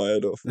laugh my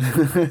head off.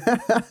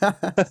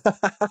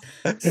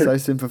 So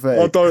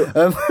sympathetic.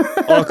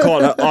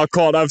 I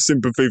can't have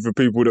sympathy for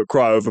people that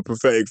cry over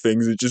pathetic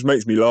things. It just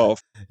makes me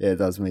laugh. Yeah, it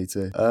does me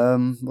too.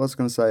 What was I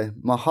going to say?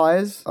 My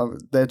highs,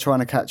 they're trying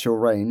to catch your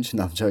range.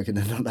 No, I'm joking.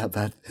 They're not that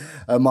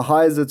bad. My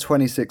highs are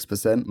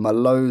 26%. My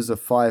lows are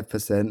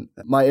 5%.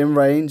 My in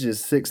range is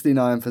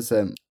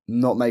 69%.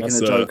 Not making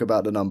a joke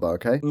about the number,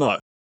 okay? No.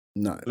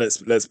 No.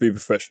 Let's be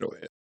professional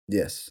here.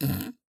 Yes.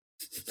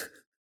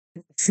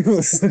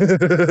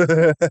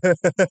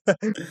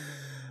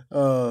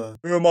 Oh,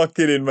 Who am I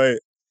kidding, mate?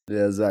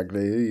 yeah,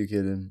 exactly. Who are you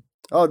kidding?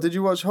 Oh, did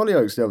you watch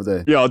Hollyoaks the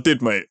other day? Yeah, I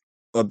did, mate.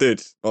 I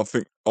did. I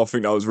think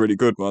that was really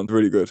good, man.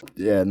 Really good.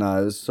 Yeah,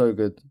 no, it was so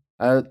good.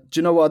 Do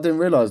you know what I didn't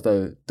realize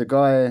though? The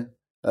guy,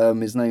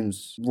 his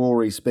name's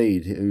Rory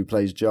Speed, who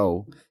plays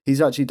Joel.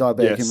 He's actually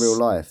diabetic in real Yes.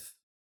 life,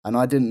 and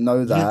I didn't know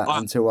Yeah. that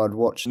until I'd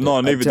watched it.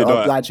 No, neither did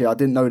I. Actually, I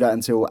didn't know that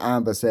until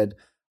Amber said,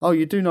 "Oh,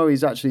 you do know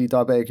he's actually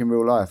diabetic in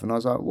real life," and I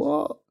was like,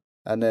 "What?"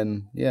 And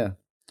then, yeah.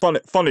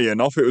 Funny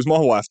enough, it was my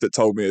wife that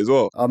told me as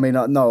well. I mean,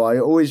 no, I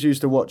always used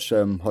to watch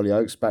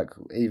Hollyoaks back,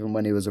 even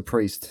when he was a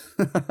priest.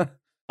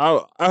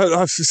 I've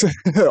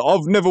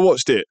never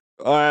watched it.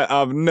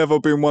 I've never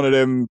been one of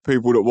them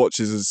people that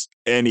watches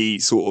any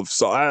sort of.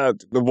 So I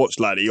watch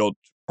like the odd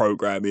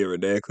program here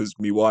and there because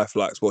my wife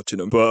likes watching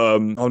them. But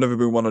I've never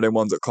been one of them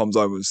ones that comes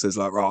home and says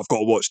like, right, I've got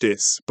to watch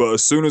this. But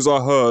as soon as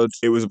I heard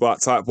it was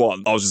about type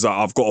 1, I was just like,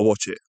 I've got to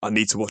watch it. I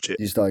need to watch it.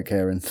 You started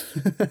caring.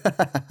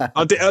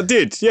 I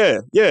did, yeah.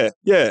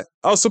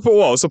 I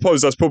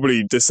suppose that's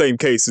probably the same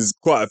case as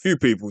quite a few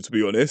people, to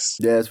be honest.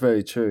 Yeah, it's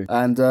very true.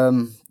 And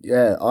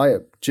yeah,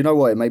 do you know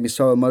what? It made me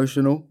so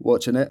emotional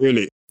watching it.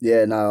 Really?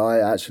 Yeah, no, I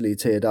actually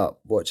teared up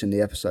watching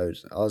the episode.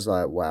 I was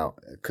like, wow,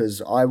 because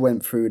I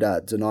went through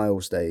that denial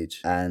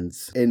stage, and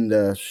in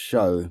the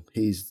show,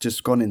 he's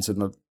just gone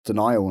into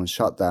denial and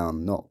shut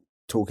down, not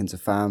talking to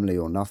family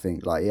or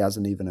nothing. Like, he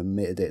hasn't even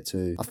admitted it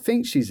to, I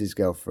think she's his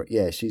girlfriend.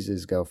 Yeah, she's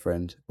his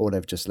girlfriend, or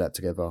they've just slept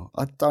together.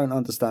 I don't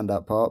understand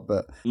that part,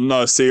 but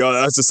No, see,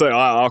 as I say,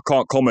 I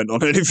can't comment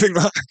on anything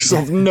like that because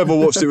I've never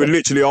watched it. But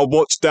literally, I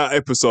watched that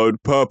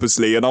episode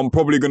purposely, and I'm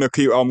probably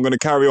I'm gonna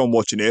carry on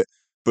watching it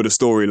for the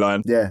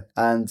storyline. yeah,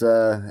 and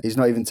he's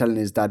not even telling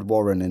his dad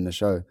Warren in the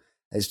show.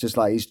 It's just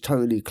like he's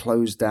totally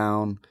closed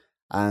down.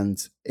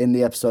 And in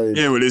the episode,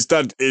 Yeah, well, his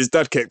dad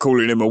kept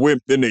calling him a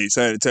wimp, didn't he?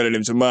 Telling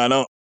him to man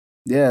up.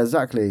 yeah,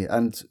 exactly.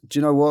 And do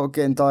you know what?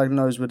 Getting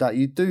diagnosed with that,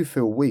 you do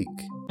feel weak.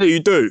 Yeah, you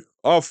do.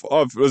 I've,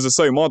 as I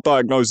say, my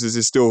diagnosis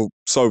is still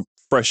so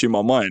fresh in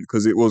my mind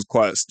because it was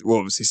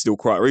obviously still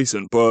quite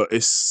recent, but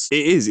it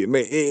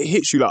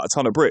hits you like a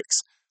ton of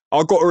bricks.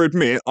 I got to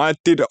admit, I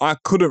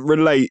couldn't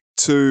relate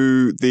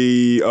to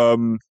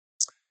the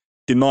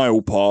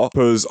denial part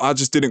because I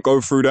just didn't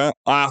go through that.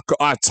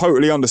 I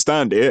totally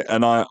understand it,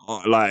 and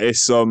like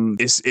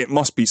it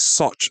must be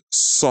such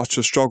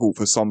a struggle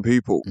for some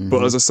people. Mm-hmm.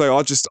 But as I say,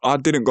 I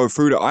didn't go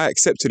through that. I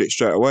accepted it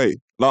straight away.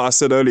 Like I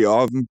said earlier,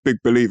 I'm a big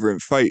believer in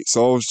fate,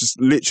 so I was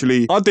just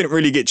literally, I didn't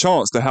really get a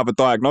chance to have a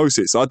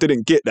diagnosis. I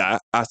didn't get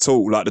that at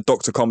all. Like the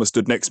doctor come and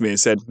stood next to me and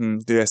said,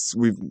 yes,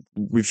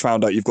 we've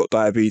found out you've got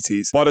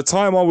diabetes. By the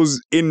time I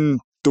was in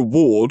the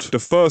ward, the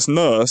first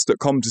nurse that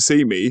come to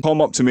see me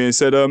come up to me and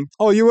said,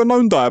 oh, you're a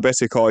known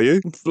diabetic, are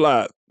you?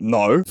 Like,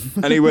 no.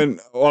 And he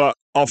went, well,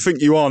 I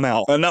think you are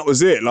now. And that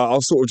was it. Like, I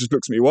sort of just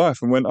looked at my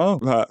wife and went, oh,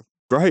 like,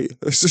 great.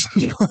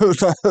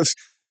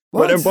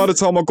 But then by the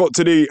time I got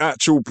to the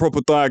actual proper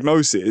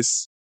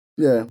diagnosis,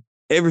 yeah,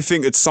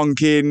 everything had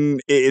sunk in.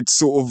 It had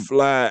sort of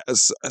like,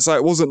 so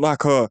it wasn't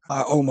like oh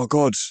my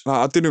God.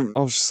 Like, I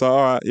was just like,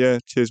 all right, yeah,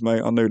 cheers,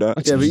 mate. I knew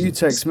that. Yeah, but you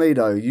text me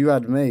though. You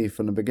had me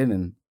from the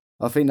beginning.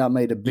 I think that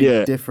made a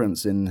big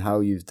difference in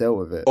how you've dealt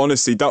with it.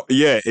 Honestly,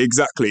 yeah,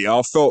 exactly.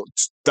 I felt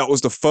that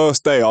was the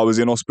first day I was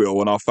in hospital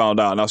when I found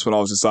out, and that's when I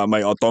was just like,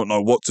 mate, I don't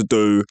know what to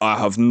do. I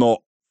have not,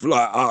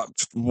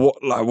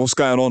 what's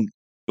going on?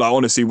 Like,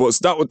 honestly,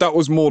 that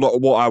was more like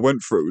what I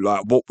went through,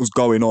 like what was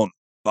going on.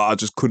 Like, I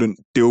just couldn't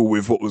deal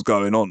with what was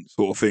going on,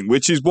 sort of thing.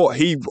 Which is what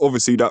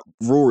that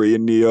Rory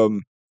in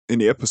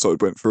the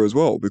episode went through as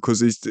well,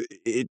 because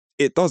it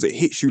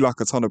hits you like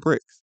a ton of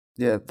bricks.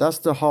 Yeah,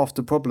 that's half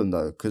the problem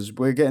though, because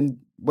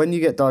when you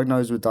get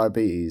diagnosed with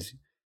diabetes,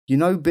 you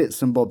know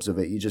bits and bobs of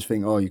it. You just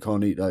think, oh, you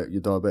can't eat that,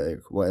 you're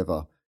diabetic,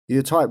 whatever.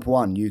 You're type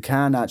 1, you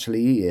can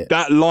actually eat it.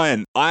 That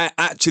line, I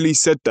actually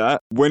said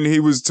that when he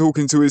was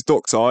talking to his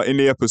doctor in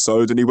the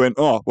episode, and he went,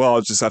 oh, well,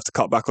 I'll just have to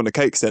cut back on the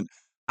cakes then.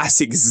 That's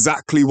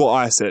exactly what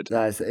I said.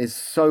 It's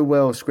so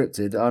well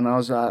scripted, and I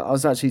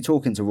was actually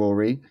talking to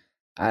Rory,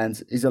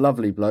 and he's a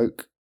lovely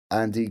bloke.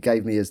 And he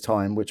gave me his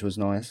time, which was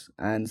nice.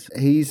 And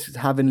he's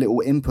having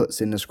little inputs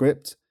in the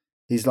script.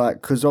 He's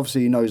like, because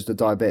obviously he knows the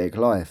diabetic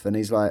life. And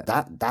he's like,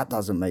 that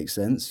doesn't make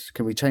sense.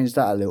 Can we change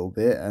that a little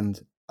bit?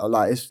 And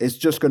like, it's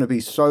just going to be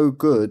so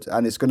good,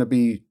 and it's going to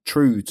be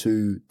true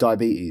to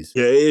diabetes.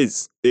 Yeah, it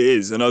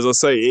is. And as I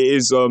say, it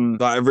is,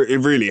 it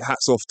really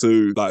hats off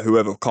to like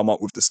whoever come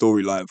up with the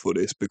storyline for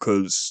this,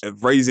 because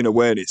of raising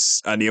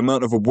awareness and the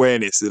amount of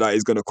awareness that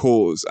is going to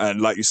cause.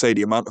 And like you say,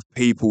 the amount of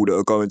people that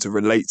are going to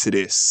relate to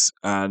this.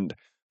 And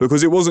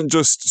because it wasn't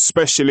just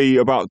specially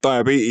about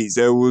diabetes,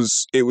 it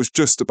was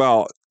just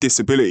about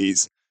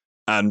disabilities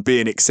and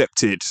being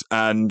accepted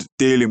and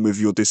dealing with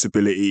your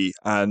disability.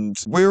 And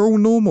we're all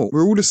normal.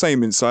 We're all the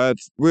same inside.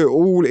 We're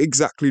all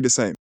exactly the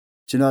same.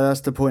 Do you know,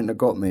 that's the point that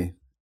got me.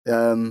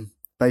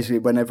 Basically,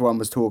 when everyone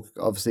was talking,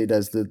 obviously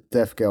there's the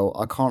deaf girl.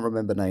 I can't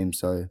remember names,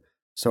 so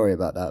sorry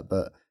about that.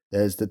 But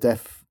there's the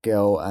deaf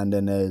girl, and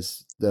then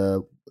there's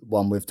the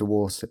one with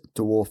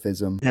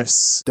dwarfism.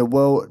 Yes. The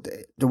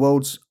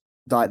world's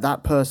like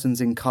that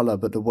person's in color,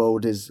 but the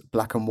world is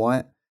black and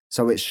white.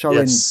 So it's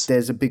showing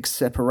there's a big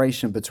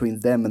separation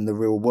between them and the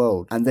real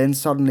world. And then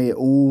suddenly it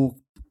all,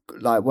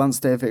 like once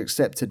they've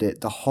accepted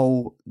it, the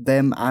whole,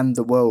 them and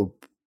the world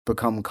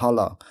become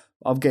color.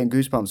 I'm getting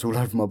goosebumps all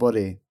over my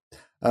body.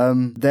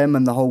 Them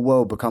and the whole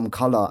world become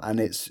color, and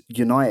it's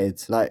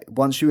united. Like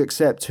once you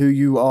accept who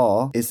you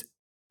are, it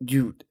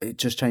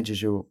just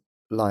changes your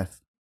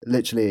life.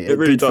 Literally, it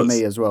really did for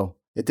me as well.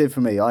 It did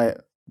for me. As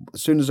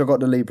soon as I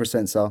got the Libra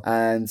sensor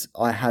and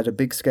I had a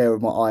big scare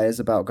with my eyes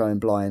about going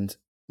blind,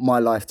 my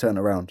life turned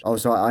around. I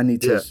was like, I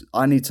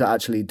need to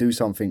actually do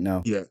something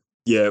now.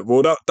 Yeah.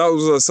 Well, that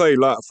was what I say.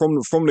 Like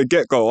from the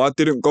get go, I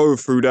didn't go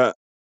through that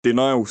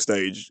denial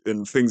stage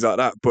and things like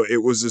that. But it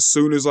was as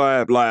soon as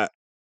I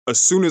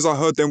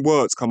heard them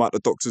words come out the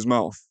doctor's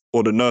mouth,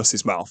 or the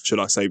nurse's mouth, should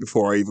I say,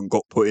 before I even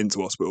got put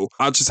into hospital,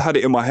 I just had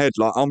it in my head,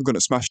 like, I'm going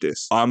to smash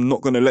this. I'm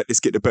not going to let this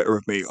get the better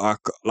of me. I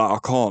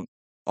can't.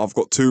 I've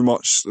got too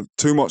much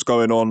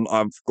going on.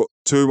 I've got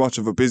too much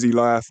of a busy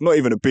life. Not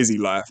even a busy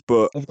life,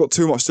 but I've got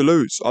too much to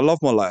lose. I love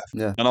my life.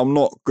 Yeah. And I'm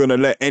not going to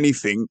let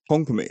anything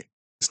conquer me.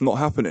 It's not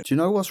happening. Do you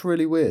know what's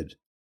really weird?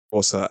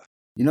 What's that?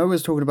 You know we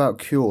was talking about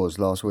cures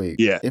last week?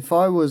 Yeah. If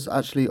I was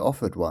actually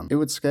offered one, it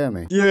would scare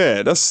me.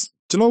 Yeah, do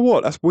you know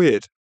what? That's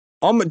weird.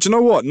 Do you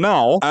know what?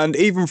 Now, and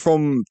even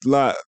from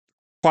like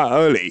quite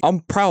early, I'm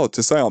proud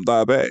to say I'm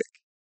diabetic.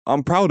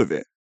 I'm proud of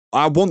it.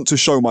 I want to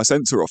show my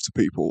sensor off to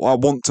people. I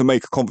want to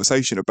make a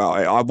conversation about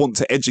it. I want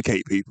to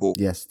educate people.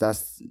 Yes,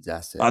 that's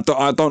it. I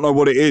don't know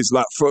what it is.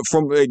 Like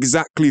from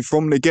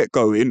the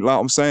get-go, like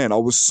I'm saying, I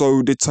was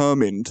so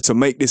determined to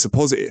make this a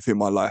positive in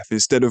my life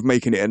instead of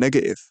making it a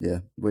negative. Yeah,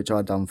 which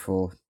I've done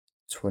for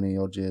 20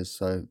 odd years.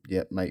 So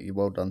yeah, mate,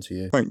 well done to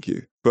you. Thank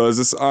you. But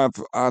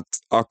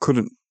I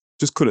couldn't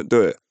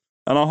do it.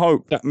 And I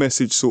hope that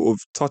message sort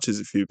of touches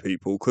a few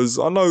people, because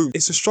I know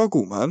it's a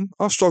struggle, man.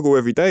 I struggle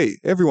every day.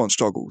 Everyone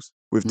struggles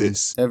with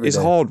this. It's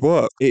hard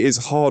work. It is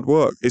hard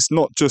work. It's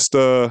not just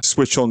a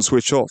switch on,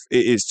 switch off.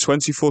 It is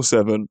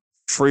 24/7,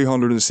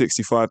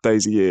 365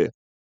 days a year,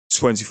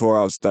 24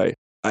 hours a day.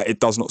 It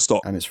does not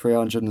stop. And it's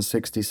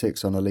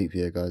 366 on a leap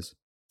year, guys.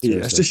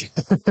 Yeah.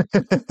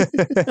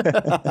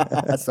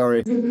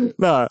 Sorry.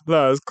 No,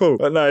 it's cool.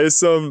 But no,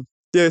 it's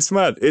yeah, it's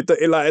mad. It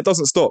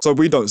doesn't stop, so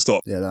we don't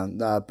stop. Yeah,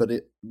 but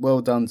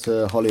well done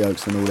to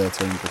Hollyoaks and all their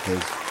team,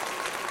 because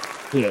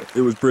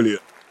it was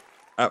brilliant,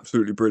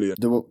 absolutely brilliant.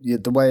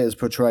 The way it's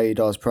portrayed,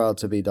 I was proud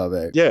to be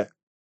diabetic.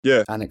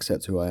 Yeah, and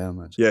accept who I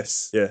am. Actually.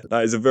 Yes,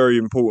 that is a very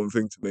important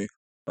thing to me.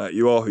 Like,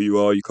 you are who you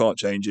are. You can't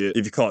change it.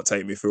 If you can't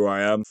take me for who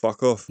I am,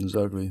 fuck off.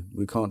 Exactly,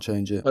 we can't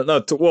change it.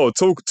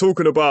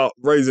 Talking about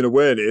raising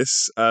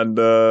awareness and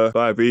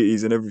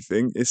diabetes and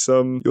everything, it's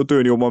you're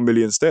doing your 1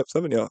 million steps,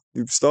 haven't you?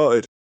 You've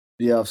started.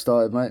 Yeah, I've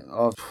started, mate.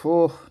 I've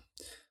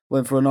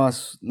went for a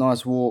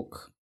nice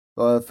walk.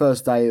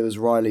 First day, it was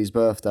Riley's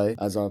birthday,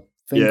 as I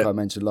think I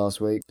mentioned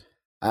last week.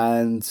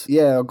 And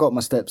yeah, I got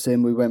my steps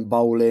in. We went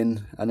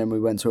bowling, and then we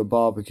went to a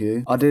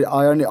barbecue. I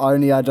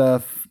only had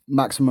a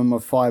maximum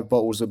of 5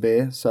 bottles of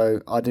beer,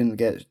 so I didn't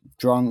get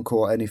drunk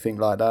or anything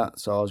like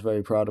that. So I was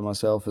very proud of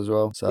myself as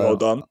well. So well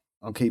done.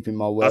 I'm keeping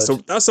my word.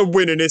 That's a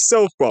win in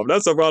itself, bro.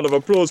 That's a round of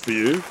applause for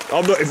you.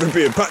 I'm not even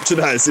being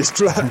patronised.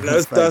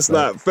 That's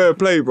like fair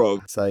play,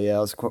 bro. So yeah, I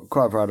was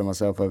quite proud of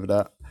myself over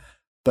that.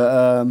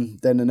 But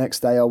then the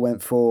next day I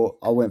went for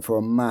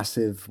a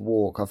massive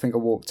walk. I think I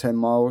walked 10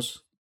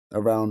 miles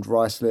around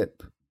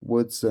Ruislip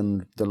Woods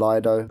and the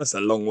Lido. That's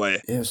a long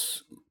way.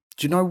 Yes.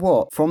 Do you know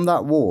what? From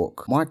that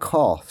walk, my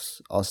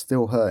calves are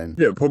still hurting.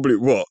 Yeah, probably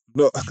what?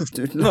 No,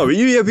 no, but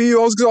I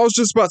was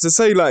just about to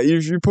say, like,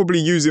 you're probably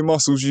using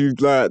muscles you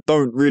like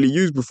don't really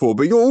use before,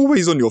 but you're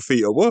always on your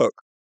feet at work.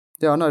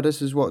 Yeah, I know.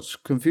 This is what's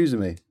confusing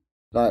me.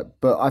 Like,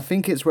 but I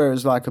think it's where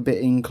it's like a bit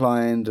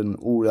inclined and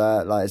all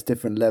that. Like, it's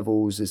different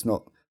levels. It's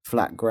not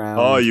flat ground.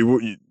 Oh,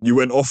 you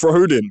went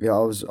off-roading? Yeah,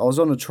 I was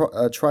on a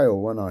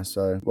trail, wasn't I?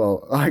 So,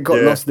 well, I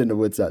got lost in the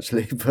woods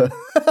actually, but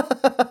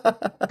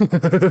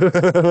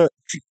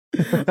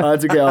I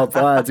had to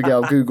get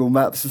up Google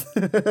Maps.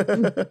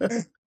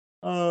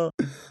 So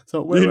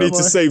you need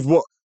to save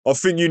what? I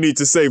think you need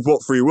to save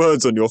what 3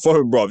 words on your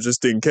phone, bruv,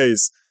 just in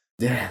case.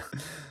 Yeah.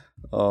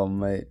 Oh,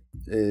 mate,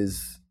 it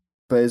is.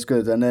 But it's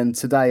good. And then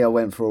today I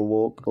went for a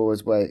walk.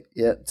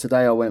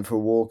 Today I went for a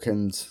walk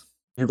and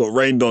you got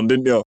rained on,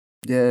 didn't you?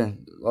 Yeah.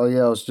 Oh,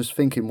 yeah. I was just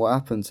thinking what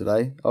happened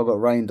today. I got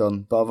rained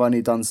on, but I've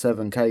only done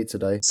 7K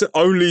today. So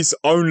only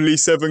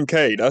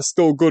 7K. That's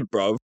still good,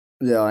 bruv.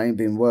 Yeah, I ain't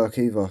been work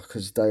either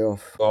because day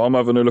off. Well, I'm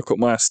having a look at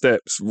my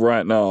steps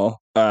right now,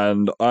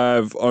 and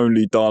I've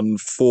only done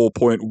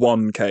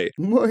 4.1K.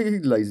 What, you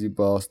lazy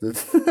bastard?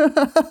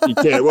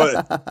 Yeah,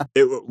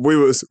 we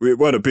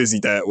weren't a busy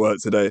day at work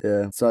today.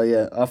 Yeah. So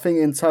yeah, I think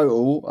in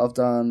total I've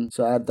done.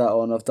 So add that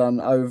on. I've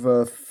done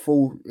over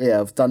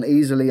I've done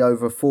easily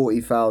over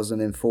 40,000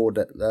 in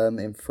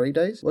 3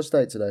 days. What's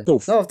the date today?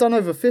 Oof. No, I've done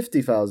over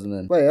 50,000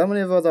 then. Wait, how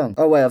many have I done?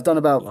 Oh wait, I've done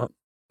about.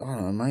 I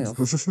don't know, mate.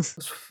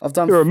 I've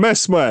done. You're a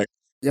mess, Mac.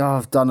 Yeah,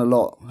 I've done a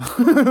lot.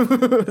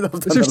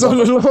 You've done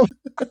a lot.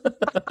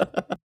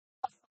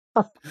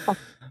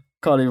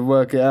 Can't even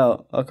work it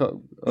out. I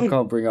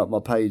can't bring up my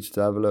page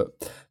to have a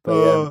look.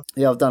 But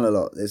yeah, I've done a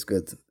lot. It's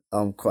good.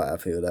 I'm quite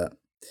happy with that.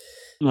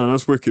 No,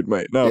 that's wicked,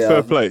 mate. No,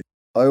 fair play.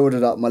 I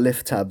ordered up my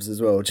lift tabs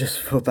as well, just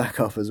for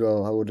backup as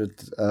well. I ordered.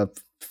 Do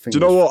you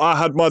know what? I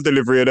had my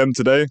delivery of them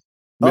today.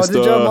 Oh,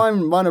 did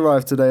you? Mine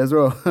arrived today as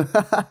well.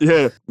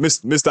 Yeah,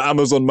 Mr.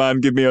 Amazon man,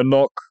 give me a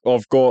knock.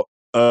 I've got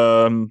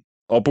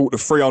I bought the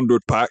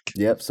 300 pack.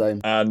 Yep,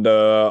 same. And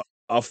I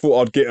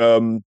thought I'd get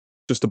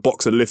just a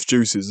box of Lift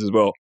juices as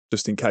well,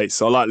 just in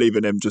case. I like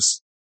leaving them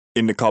just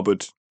in the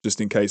cupboard,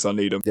 just in case I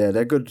need them. Yeah,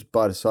 they're good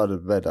by the side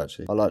of the bed,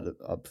 actually.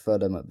 I prefer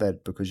them at bed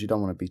because you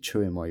don't want to be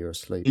chewing while you're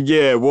asleep.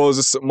 Yeah, well,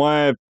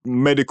 my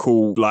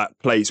medical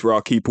place where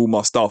I keep all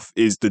my stuff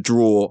is the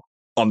drawer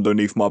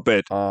underneath my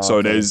bed. So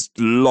okay. There's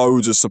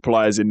loads of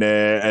supplies in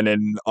there, and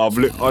then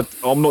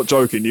I'm not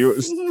joking you,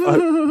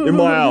 in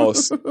my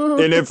house,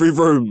 in every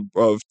room,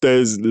 bro,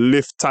 there's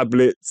Lift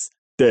tablets,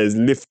 there's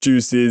Lift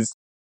juices,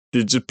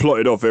 they're just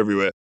plotted off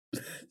everywhere.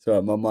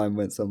 Sorry, my mind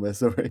went somewhere,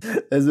 sorry.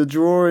 There's a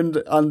drawer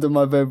under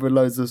my bed with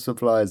loads of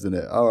supplies in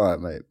it. All right,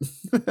 mate.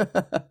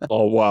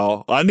 Oh,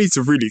 wow. I need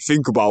to really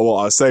think about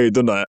what I say,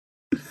 don't I?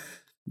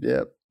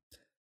 Yeah.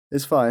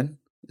 It's fine.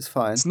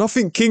 There's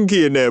nothing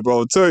kinky in there, bro.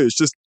 I'll tell you, it's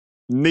just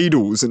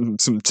needles and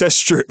some test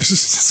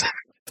strips.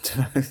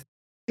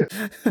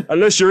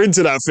 Unless you're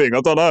into that thing,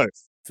 I don't know.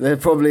 There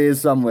probably is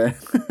somewhere.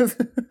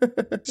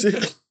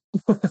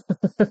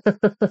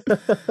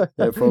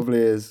 There probably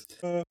is.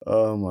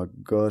 Oh my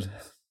god.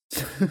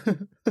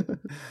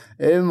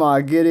 In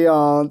my giddy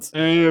aunt.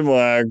 Oh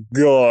my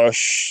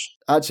gosh.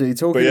 Actually,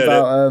 talking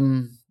about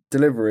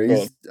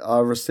deliveries, I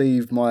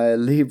received my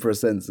Libra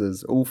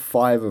sensors, all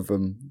 5 of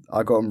them.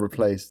 I got them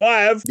replaced.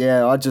 5?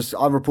 Yeah,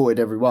 I reported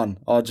every one.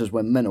 I just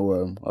went mental with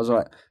them. I was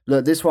like,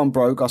 look, this one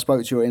broke. I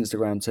spoke to your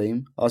Instagram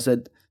team. I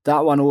said,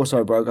 that one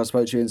also broke. I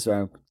spoke to your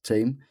Instagram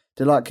team.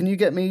 They're like, can you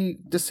get me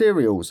the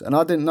serials? And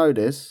I didn't know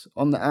this.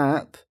 On the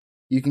app,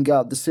 you can get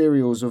up the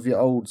serials of your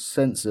old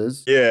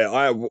sensors. Yeah,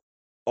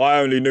 I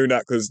only knew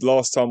that because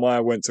last time I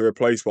went to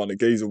replace one, the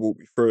geezer walked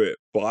me through it.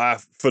 But I,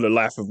 for the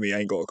life of me,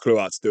 ain't got a clue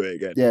how to do it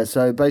again. Yeah,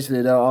 so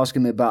basically they were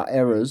asking me about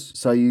errors.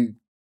 So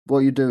what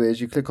you do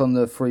is you click on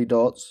the 3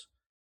 dots,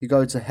 you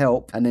go to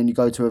help, and then you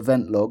go to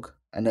event log,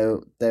 and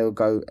they'll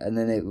go, and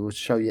then it will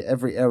show you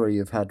every error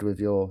you've had with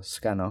your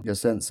scanner, your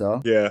sensor.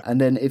 Yeah. And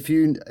then if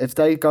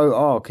they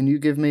go, can you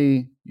give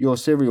me your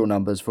serial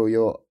numbers for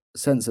your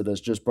sensor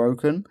that's just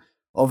broken?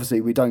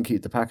 Obviously, we don't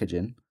keep the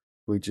packaging.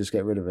 We just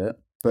get rid of it.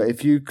 But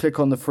if you click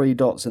on the 3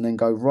 dots and then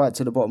go right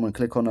to the bottom and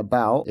click on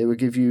about, it will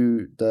give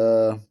you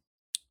the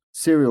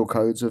serial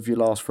codes of your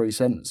last 3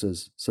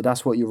 sensors. So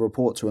that's what you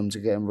report to them to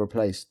get them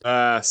replaced.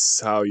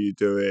 That's how you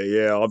do it.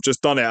 Yeah, I've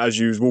just done it as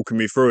you was walking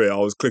me through it. I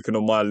was clicking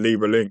on my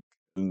Libra link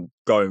and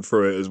going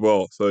through it as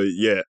well. So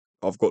yeah,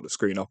 I've got the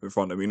screen up in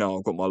front of me now.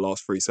 I've got my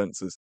last 3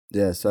 sensors.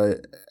 Yeah, so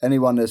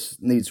anyone that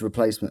needs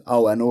replacement.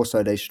 Oh, and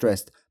also they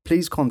stressed,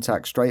 please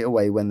contact straight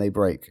away when they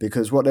break.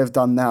 Because what they've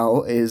done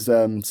now is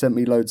sent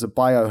me loads of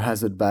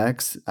biohazard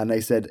bags. And they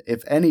said,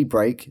 if any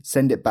break,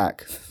 send it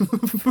back.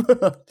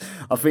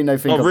 I think they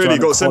think I'm really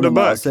got to send them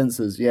back?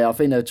 Sensors. Yeah, I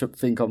think they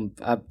think I'm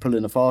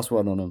pulling a fast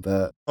one on them.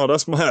 But oh,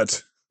 that's mad.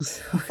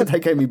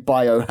 They gave me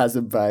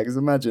biohazard bags,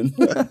 imagine.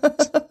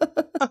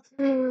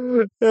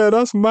 Yeah,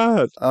 that's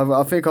mad.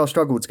 I think I'll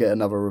struggle to get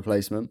another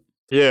replacement.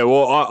 Yeah,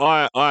 well,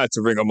 I had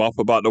to ring them up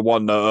about the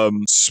one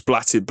that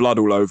splattered blood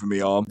all over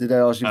my arm. Did they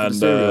ask you for the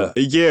serial?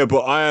 Yeah,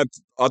 but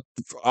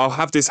I'll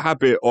have this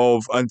habit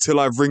of, until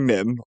I ring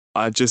them,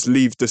 I just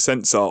leave the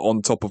sensor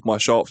on top of my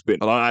sharps bin.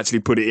 I don't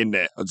actually put it in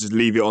there. I just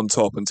leave it on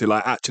top until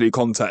I actually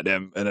contact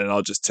them, and then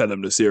I'll just tell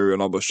them the serial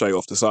number straight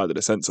off the side of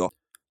the sensor.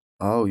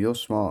 Oh, you're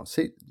smart.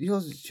 See,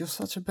 you're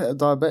such a better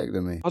diabetic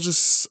than me.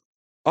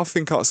 I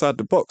think outside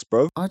the box,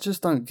 bro. I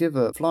just don't give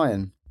a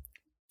flying.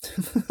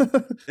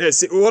 Yeah,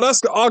 see, well,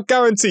 I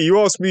guarantee you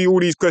ask me all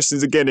these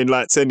questions again in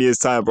 10 years'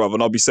 time, bro,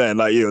 and I'll be saying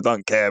I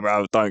don't care,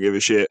 bro, don't give a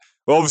shit.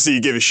 Well, obviously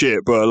you give a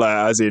shit, but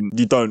as in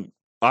you don't.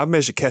 I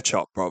measure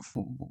ketchup, bro.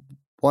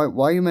 Why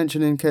are you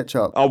mentioning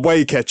ketchup? I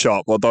weigh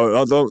ketchup. I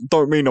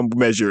don't mean I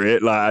measure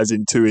it as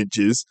in 2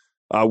 inches.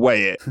 I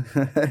weigh it.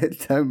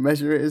 Don't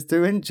measure it as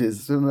 2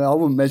 inches. I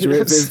wouldn't measure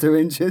it if it's 2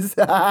 inches.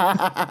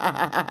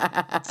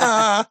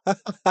 I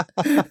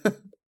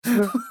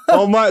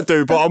might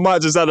do, but I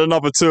might just add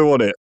another 2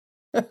 on it.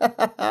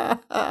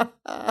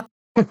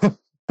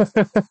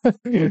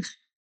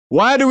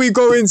 Why do we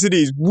go into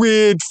these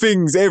weird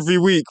things every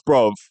week,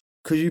 bruv?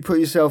 Because you put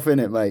yourself in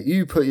it, mate.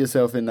 You put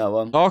yourself in that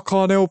one. I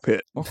can't help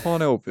it.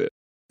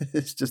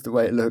 It's just the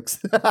way it looks.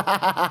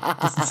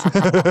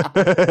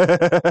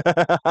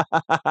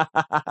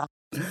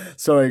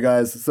 Sorry,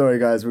 guys.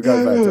 We're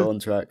going back to On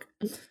Track.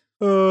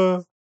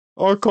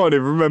 I can't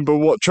even remember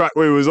what track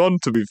we was on,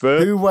 to be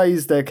fair. Who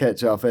weighs their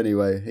ketchup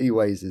anyway? He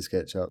weighs his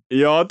ketchup.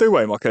 Yeah, I do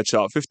weigh my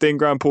ketchup.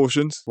 15-gram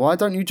portions. Why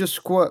don't you just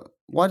squirt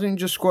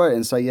it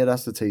and say, yeah,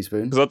 that's a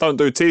teaspoon? Because I don't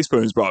do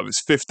teaspoons, bro.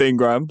 It's 15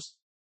 grams.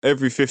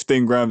 every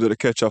 15 grams of the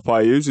ketchup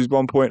I use is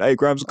 1.8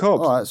 grams of carbs.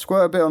 All right,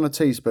 squirt a bit on a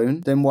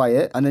teaspoon, then weigh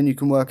it, and then you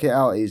can work it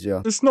out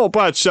easier. It's not a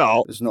bad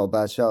shout. It's not a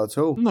bad shout at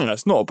all. No,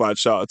 it's not a bad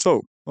shout at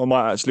all. I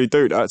might actually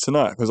do that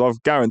tonight because I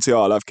guarantee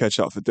I'll have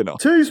ketchup for dinner.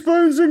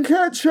 Teaspoons and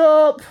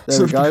ketchup!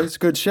 There we go. It's a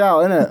good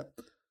shout, isn't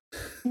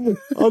it?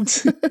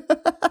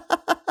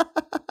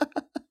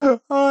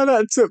 Oh,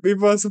 that took me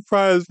by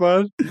surprise,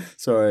 man.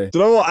 Sorry. Do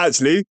you know what,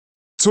 actually?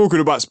 Talking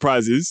about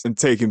surprises and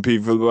taking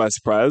people by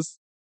surprise,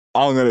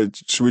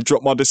 should we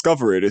drop my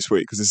discovery this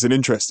week? Because it's an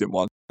interesting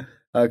one.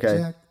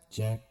 Okay.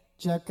 Jack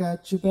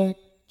got your back.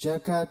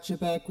 Jack got your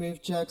back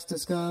with Jack's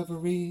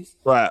discoveries.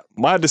 Right,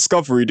 my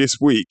discovery this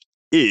week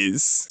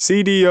is,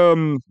 see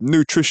the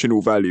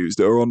nutritional values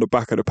that are on the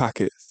back of the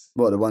packets?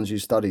 What, the ones you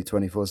study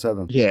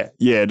 24/7?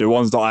 Yeah, the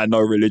ones that I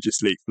know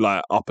religiously,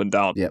 like up and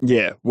down. Yep.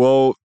 Yeah,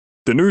 well,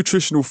 the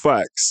nutritional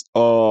facts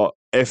are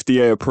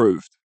FDA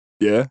approved,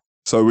 yeah?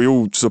 So we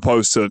all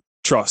supposed to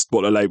trust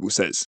what the label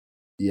says.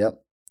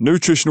 Yep.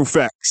 Nutritional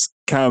facts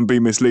can be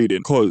misleading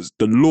because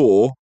the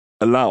law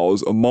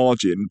allows a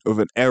margin of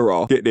an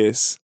error, get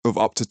this, of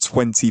up to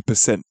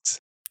 20%.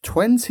 20%?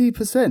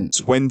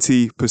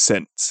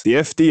 20%. The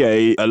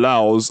FDA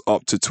allows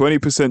up to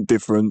 20%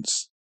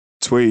 difference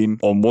between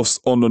on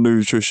what's on the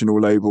nutritional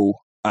label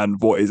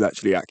and what is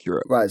actually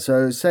accurate. Right,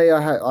 so say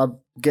I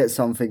get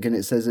something and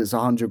it says it's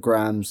 100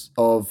 grams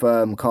of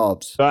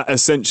carbs. That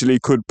essentially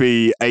could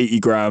be 80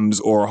 grams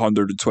or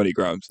 120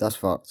 grams. That's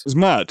fucked. It's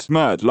mad.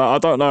 Like, I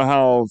don't know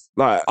how,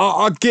 like,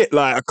 I get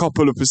like a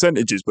couple of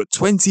percentages, but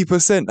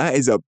 20%, that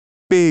is a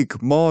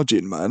big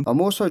margin, man.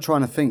 I'm also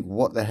trying to think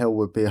what the hell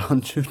would be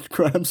 100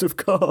 grams of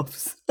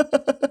carbs.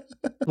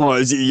 Oh,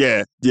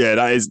 yeah,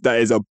 that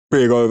is a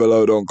big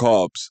overload on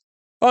carbs.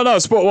 Oh no,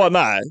 spot one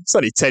that. It's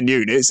only 10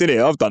 units, isn't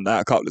it? I've done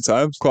that a couple of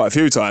times. Quite a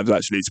few times,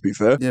 actually, to be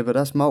fair. Yeah, but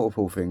that's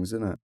multiple things,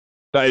 isn't it?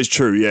 That is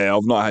true, yeah.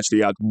 I've not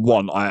actually had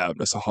one item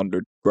that's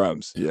 100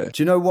 grams, yeah.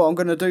 Do you know what I'm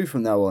going to do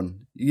from now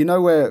on? You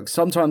know where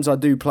sometimes I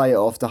do play it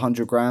off the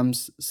 100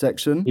 grams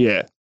section?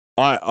 Yeah,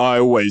 I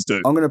always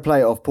do. I'm going to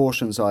play it off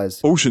portion size.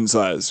 Portion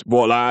size?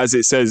 What, like, as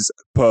it says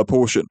per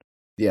portion?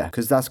 Yeah,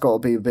 because that's got to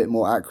be a bit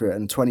more accurate,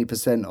 and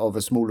 20% of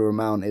a smaller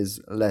amount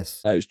is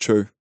less. That is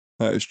true.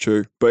 That is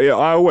true. But yeah,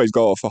 I always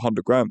go off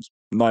 100 grams,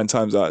 9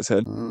 times out of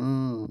 10.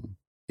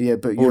 Yeah,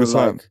 but All the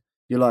time.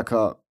 you're like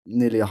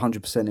nearly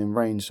 100% in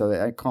range, so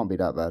it can't be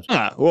that bad.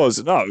 Yeah,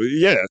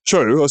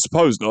 true. I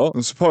suppose not.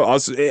 As I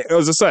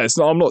say, it's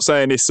not. I'm not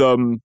saying it's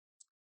it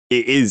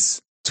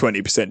is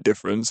 20%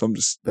 difference. I'm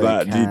just But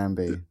like, it can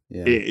be.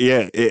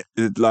 Yeah. It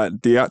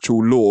like the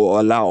actual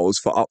law allows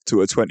for up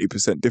to a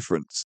 20%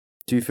 difference.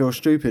 Do you feel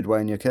stupid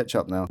weighing your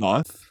ketchup now?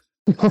 No.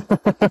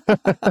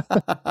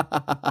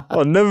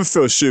 I never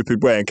feel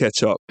stupid wearing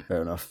ketchup.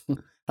 Fair enough.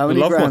 I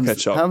love my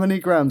ketchup. How many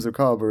grams of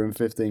carb are in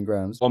 15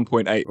 grams?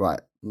 1.8. Right,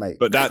 mate.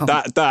 But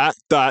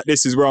that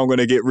this is where I'm going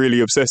to get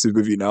really obsessive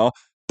with you now.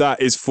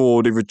 That is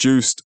for the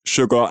reduced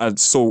sugar and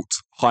salt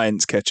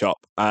Heinz ketchup.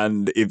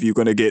 And if you're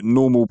going to get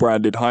normal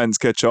branded Heinz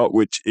ketchup,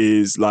 which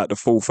is like the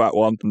full fat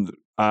one,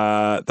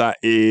 that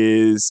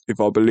is,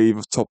 if I believe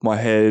off the top of my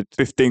head,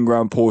 15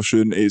 gram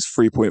portion is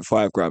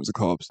 3.5 grams of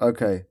carbs.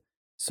 Okay.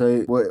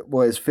 So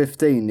what is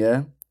 15,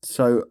 yeah?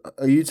 So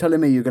are you telling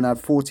me you're going to have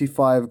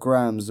 45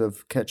 grams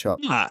of ketchup?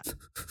 Nah.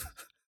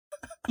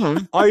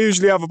 I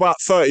usually have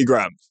about 30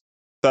 grams.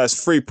 That's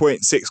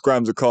 3.6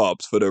 grams of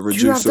carbs for the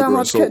reduced Do you have sugar that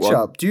much and salt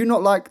ketchup? one. Do you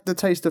not like the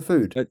taste of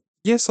food?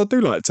 Yes, I do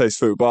like the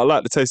taste of food, but I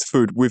like the taste of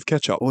food with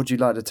ketchup. Or do you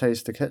like the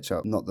taste of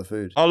ketchup, not the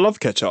food? I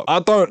love ketchup. I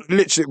don't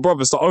literally,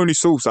 brother, it's the only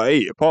sauce I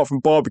eat. Apart from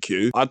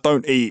barbecue, I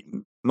don't eat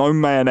no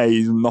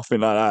mayonnaise, nothing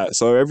like that.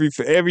 So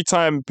every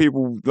time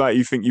people like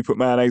you think you put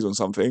mayonnaise on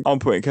something, I'm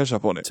putting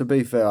ketchup on it. To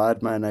be fair, I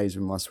had mayonnaise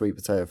with my sweet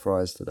potato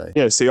fries today.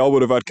 Yeah, see, I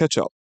would have had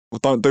ketchup. Well,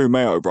 don't do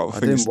mayo, bro. I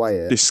didn't weigh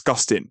it.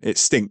 Disgusting. It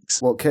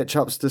stinks. What,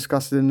 ketchup's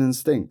disgusting and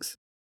stinks?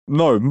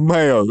 No,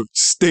 mayo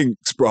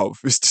stinks, bro.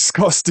 It's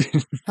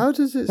disgusting. How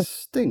does it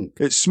stink?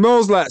 It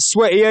smells like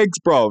sweaty eggs,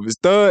 bro. It's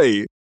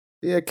dirty.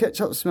 Yeah,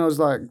 ketchup smells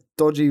like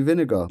dodgy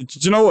vinegar. Do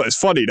you know what? It's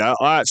funny that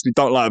I actually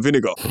don't like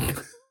vinegar.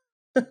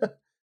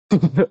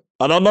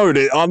 And I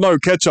know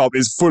ketchup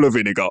is full of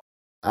vinegar.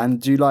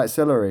 And do you like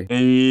celery?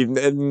 And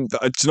do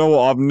you know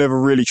what? I've never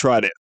really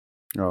tried it.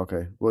 Oh,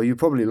 okay. Well, you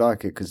probably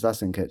like it because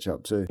that's in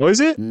ketchup too. Oh, is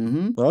it?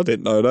 Mm-hmm. I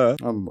didn't know that.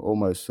 I'm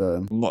almost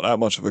certain. I'm not that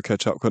much of a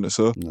ketchup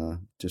connoisseur. No,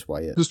 just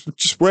weigh it.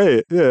 Just weigh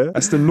it, yeah.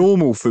 That's the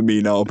normal for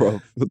me now, bro.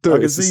 I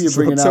can see you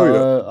bringing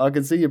out. I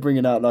can see you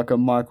bringing out like a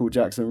Michael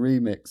Jackson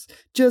remix.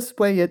 Just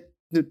weigh it.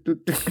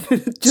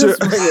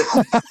 Just weigh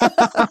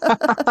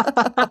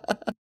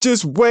it.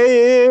 Just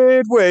weigh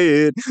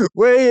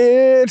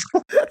it.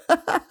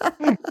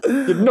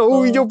 You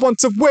know you want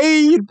to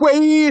weigh it.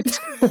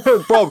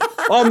 Bro,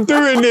 I'm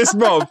doing this,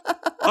 bro.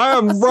 I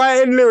am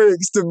writing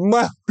lyrics to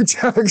Michael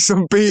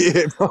Jackson Beat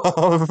It, bro.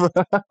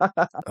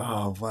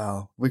 Oh,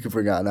 wow. We could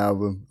bring out an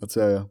album, I'll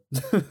tell you.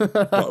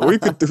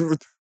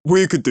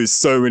 We could do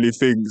so many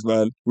things,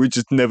 man. We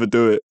just never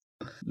do it.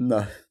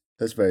 No.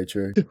 That's very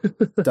true.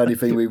 The only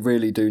thing we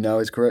really do now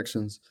is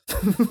corrections.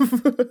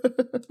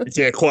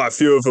 Yeah, quite a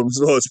few of them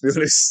as well, to be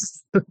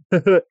honest.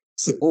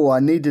 Oh, I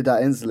needed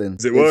that insulin.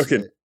 Is it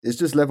working? It's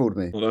just leveled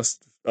me. Well,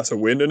 that's a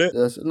win, isn't it?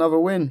 That's another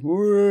win.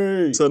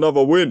 Woo! It's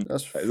another win.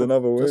 That's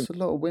another win. That's a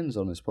lot of wins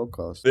on this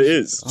podcast. It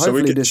is.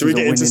 Hopefully Should we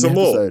get into some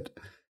more?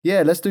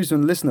 Yeah, let's do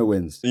some listener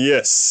wins.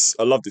 Yes,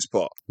 I love this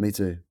part. Me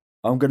too.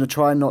 I'm going to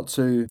try not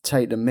to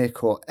take the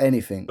mick or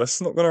anything. That's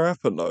not going to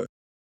happen, though.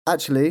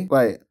 Actually,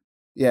 wait.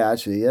 Yeah,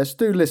 actually, let's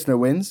do listener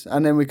wins,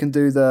 and then we can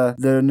do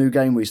the new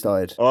game we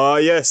started.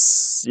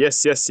 Yes.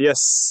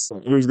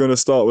 Who's going to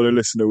start with the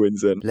listener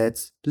wins then?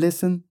 Let's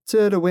listen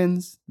to the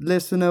wins.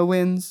 Listener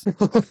wins.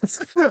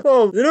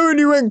 Oh, you know when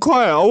you went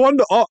quiet, I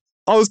wonder. I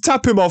was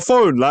tapping my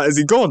phone, like, is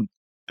he gone?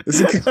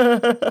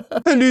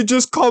 And he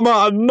just come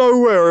out of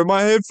nowhere in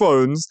my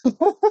headphones.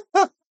 Oh,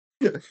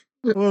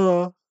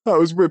 that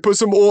was weird. Put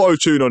some auto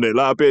tune on it,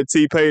 like a bit of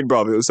T-Pain,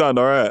 bruv. It'll sound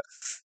alright.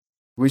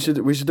 We should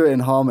do it in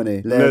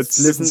harmony. Let's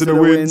listen to the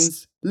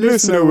wins.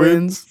 Listener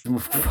wins.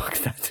 Fuck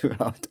that too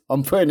loud.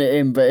 I'm putting it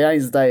in, but it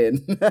ain't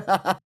staying.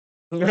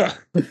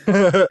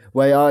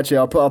 Wait, actually,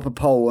 I'll put up a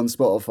poll on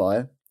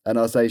Spotify and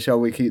I'll say, shall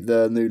we keep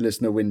the new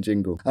listener win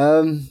jingle?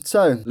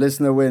 So,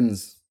 listener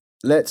wins.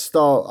 Let's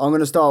start. I'm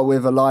going to start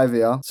with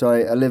Olivia,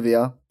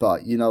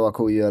 but you know I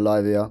call you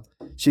Olivia.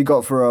 She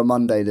got through her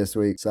Monday this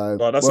week, so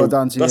well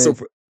done to you.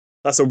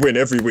 That's a win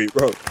every week,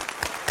 bro.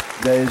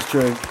 That is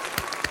true.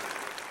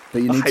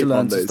 But you need to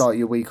learn to start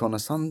your week on a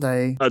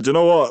Sunday. Do you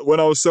know what?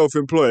 When I was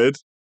self-employed,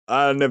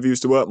 I never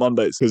used to work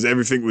Mondays because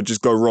everything would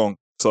just go wrong.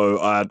 So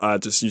I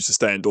just used to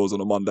stay indoors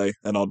on a Monday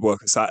and I'd work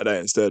a Saturday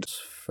instead.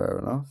 Fair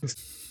enough.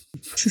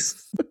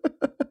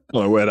 I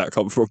don't know where that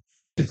comes from.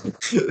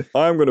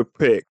 I'm going to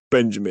pick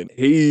Benjamin.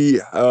 He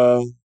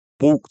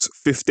walked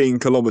 15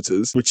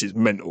 kilometres, which is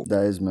mental.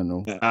 That is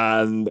mental.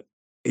 And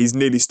he's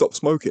nearly stopped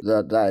smoking.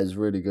 That is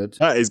really good.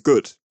 That is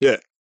good. Yeah.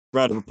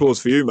 Round of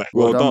applause for you, mate.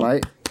 Well done,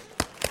 mate.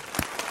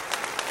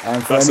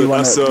 And for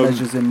anyone that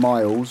measures in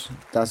miles,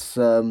 that's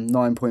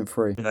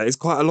 9.3. Yeah, it's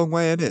quite a long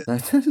way, isn't it?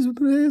 It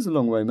is a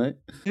long way, mate.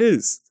 It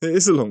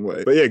is a long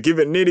way. But yeah,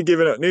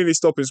 nearly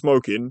stopping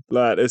smoking.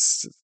 Like,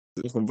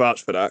 I can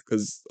vouch for that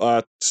because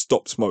I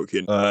stopped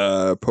smoking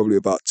probably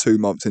about 2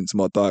 months into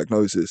my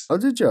diagnosis. Oh,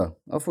 did you?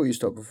 I thought you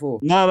stopped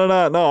before. No.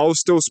 I was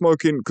still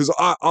smoking because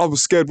I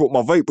was scared what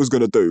my vape was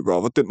going to do,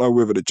 bro. I didn't know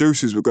whether the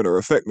juices were going to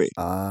affect me.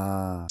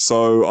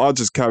 So I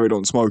just carried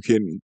on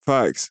smoking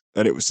fags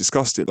and it was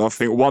disgusting. I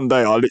think one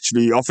day I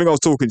was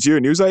talking to you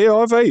and you was like, yeah,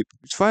 I vape.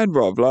 It's fine,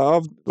 bro.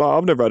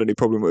 I've never had any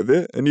problem with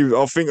it. And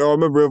I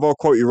remember if I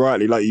quote you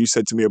rightly, like you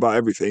said to me about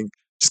everything,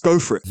 just go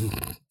for it.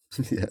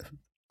 Yeah.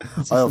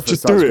 I offer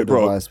just such do it, good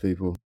bro. advice,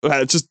 people.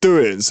 Just do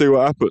it and see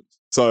what happens.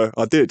 So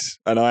I did,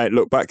 and I ain't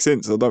looked back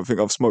since. I don't think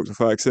I've smoked a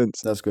fag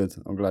since. That's good.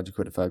 I'm glad you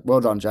quit the fag.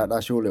 Well done, Jack.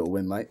 That's your little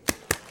win, mate.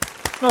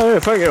 Oh, yeah,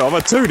 thank you. I've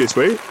had 2 this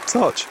week.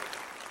 Touch.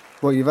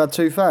 What, you've had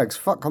 2 fags?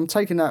 Fuck, I'm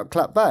taking that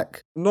clap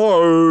back.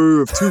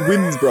 No, 2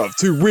 wins, bruv.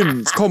 2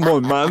 wins. Come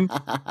on, man.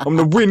 I'm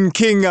the win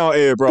king out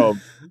here, bruv.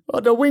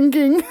 Oh, the win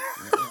king.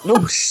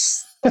 No.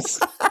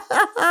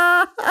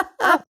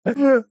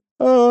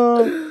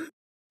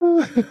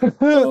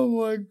 Oh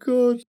my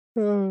god.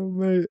 Oh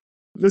mate.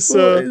 Let's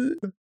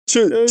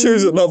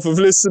choose enough of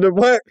listener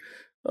back.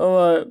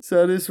 Alright,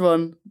 so this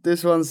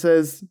one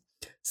says,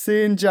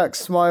 seeing Jack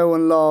smile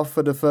and laugh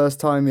for the first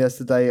time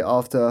yesterday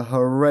after a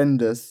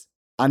horrendous,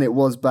 and it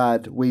was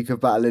bad, week of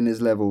battling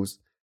his levels.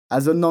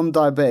 As a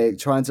non-diabetic,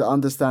 trying to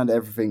understand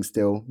everything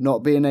still,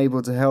 not being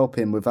able to help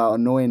him without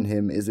annoying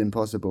him is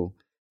impossible.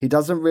 He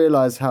doesn't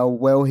realise how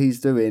well he's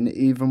doing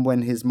even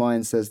when his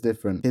mind says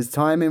different. His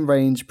time in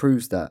range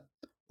proves that.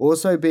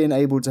 Also being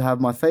able to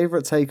have my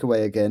favourite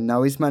takeaway again,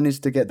 now he's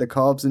managed to get the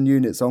carbs and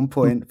units on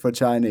point for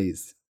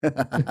Chinese.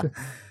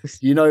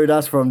 You know who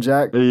that's from,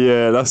 Jack?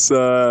 Yeah, that's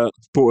brought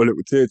a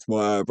little tear to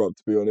my eye, bro,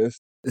 to be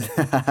honest.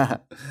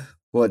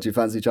 What, do you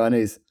fancy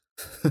Chinese?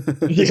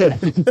 Yeah.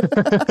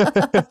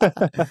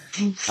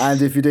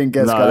 And if you didn't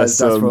guess, guys,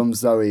 that's from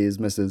Zoe, his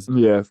missus.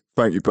 Yeah,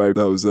 thank you, babe.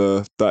 That was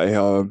that hit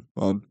home.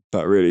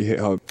 That really hit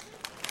home.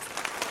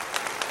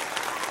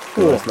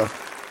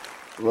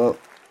 Well,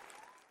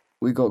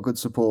 we got good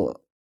support,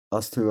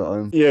 us two at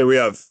home. Yeah, we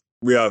have.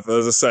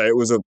 As I say,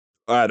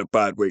 I had a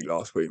bad week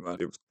last week, man.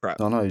 It was crap.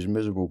 I know, he's a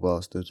miserable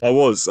bastard. I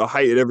was. I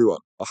hated everyone.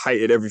 I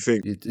hated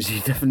everything. You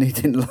definitely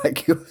didn't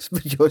like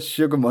your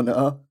sugar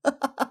monitor.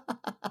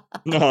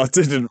 No, I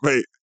didn't,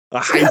 mate. I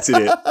hated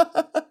it.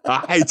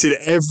 I hated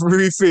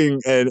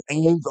everything, and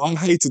I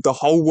hated the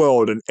whole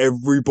world and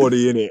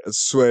everybody in it. I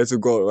swear to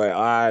God, mate.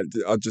 I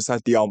just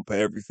had the ump at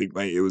everything,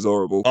 mate. It was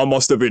horrible. I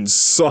must have been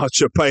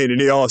such a pain in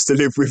the ass to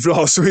live with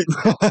last week,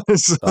 man.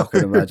 So, I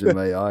can imagine,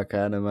 mate. I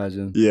can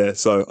imagine. Yeah,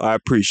 so I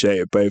appreciate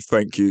it, babe.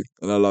 Thank you,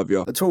 and I love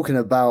you. Talking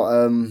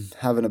about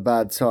having a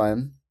bad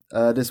time.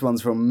 This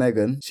one's from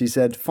Megan. She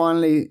said,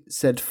 finally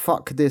said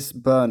fuck this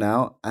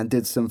burnout and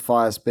did some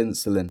fire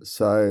spinsulin.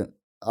 So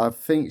I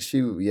think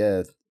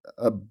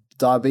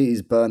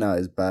diabetes burnout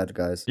is bad,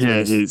 guys. Yeah,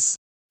 it is.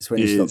 It's when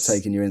you stop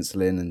taking your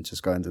insulin and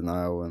just go in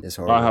denial. And it's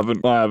horrible.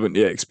 I haven't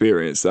yet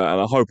experienced that,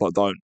 and I hope I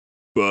don't.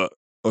 but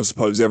I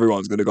suppose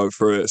everyone's going to go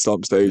through it at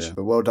some stage. Yeah,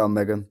 but well done,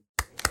 Megan.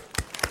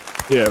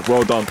 Yeah,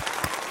 well done.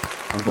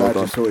 I'm glad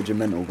you sorted your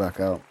mental back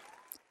out.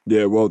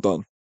 Yeah, well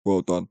done.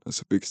 Well done.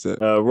 That's a big step.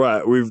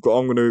 Right,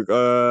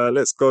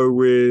 let's go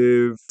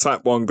with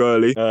type 1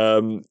 girly.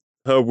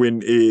 Her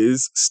win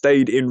is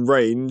stayed in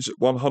range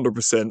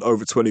 100%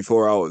 over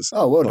 24 hours.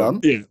 Oh, well done.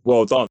 Yeah,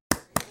 well done.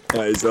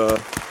 That is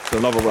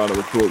another round of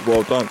applause.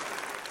 Well done.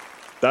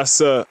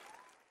 That's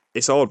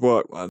it's hard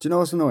work, man. Do you know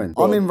what's annoying?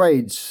 I'm in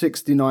rage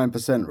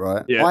 69%,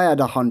 right? Yeah. I had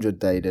a 100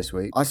 day this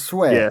week. I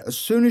swear, as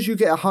soon as you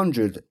get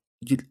 100,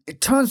 it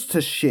turns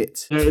to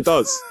shit. Yeah, it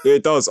does.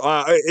 It does.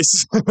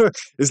 It's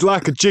it's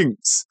like a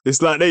jinx.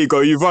 It's like, there you go.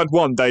 You've had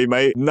one day,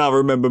 mate. Now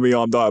remember me,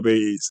 I'm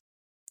diabetes.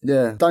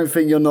 Yeah. Don't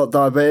think you're not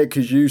diabetic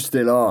because you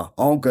still are.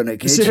 I'm going to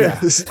get you.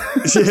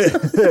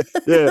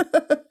 Yeah.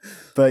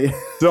 But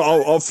so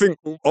I think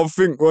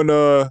when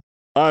I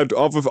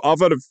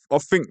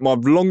think my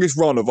longest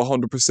run of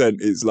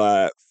 100% is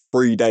like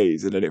 3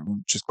 days, and then it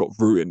just got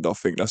ruined. I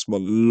think that's my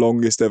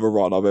longest ever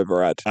run I've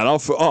ever had. And I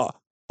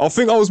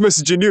think I was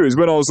messaging you is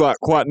when I was like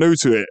quite new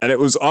to it, and I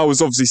was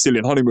obviously still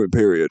in honeymoon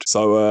period.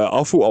 So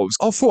I thought I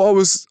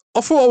was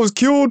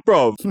cured,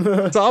 bro.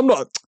 So I'm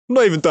not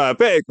even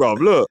diabetic, bro.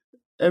 Look,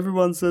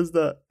 everyone says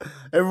that.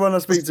 Everyone I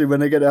speak to when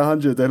they get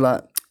 100, they're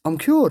like, I'm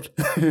cured.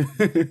 And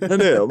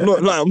yeah,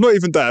 I'm not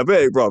even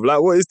diabetic, bro.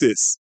 Like, what is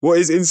this? What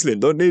is insulin?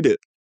 Don't need it.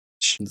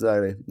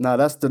 Exactly. No,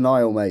 that's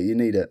denial, mate. You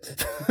need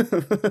it.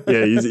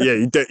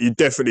 You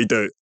definitely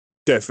do.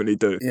 Definitely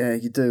do. Yeah,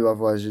 you do.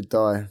 Otherwise, you'd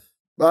die.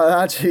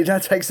 But actually,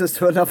 that takes us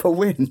to another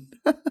win.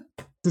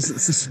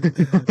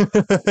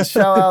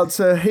 Shout out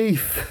to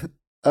Heath.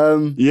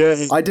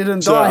 Yeah, I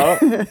didn't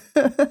die.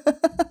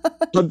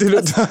 I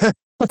didn't die.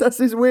 That's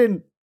his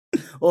win.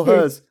 Or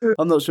hers.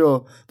 I'm not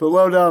sure. But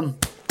well done.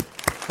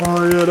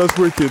 Oh, yeah, that's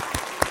wicked.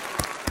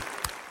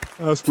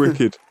 That's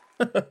wicked.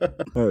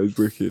 That is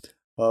wicked.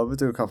 Oh, we'll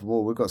do a couple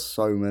more. We've got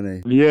so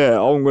many. Yeah,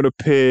 I'm going to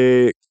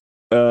pick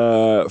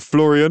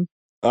Florian.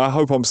 I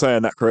hope I'm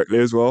saying that correctly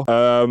as well.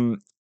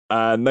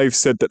 And they've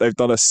said that they've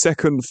done a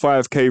second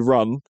 5K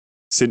run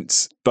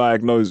since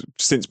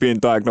being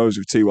diagnosed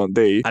with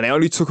T1D, and it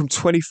only took them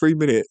 23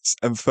 minutes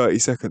and 30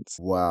 seconds.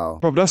 Wow.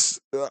 Bro, that's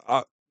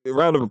a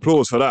round of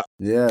applause for that.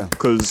 Yeah.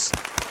 Because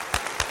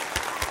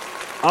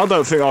I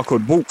don't think I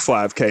could walk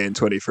 5K in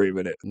 23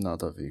 minutes. No, I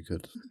don't think you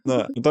could.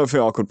 No, I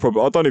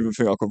don't even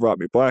think I could ride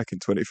my bike in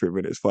 23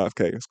 minutes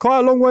 5K. It's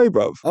quite a long way,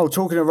 bro. Oh,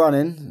 talking of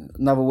running,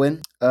 another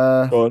win.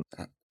 Go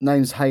on.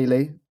 Name's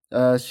Hayley.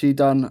 She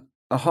done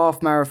a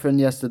half marathon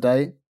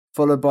yesterday,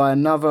 followed by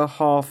another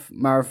half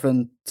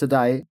marathon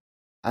today,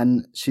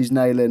 and she's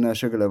nailing her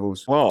sugar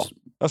levels. Wow,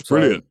 that's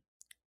brilliant.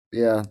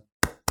 Yeah.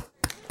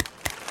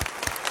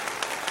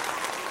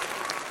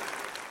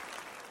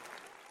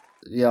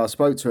 Yeah, I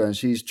spoke to her, and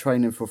she's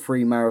training for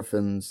 3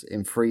 marathons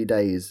in 3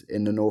 days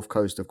in the north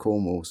coast of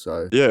Cornwall.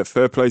 So yeah,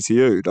 fair play to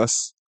you.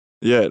 That's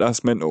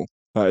mental.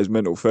 That is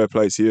mental. Fair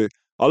play to you.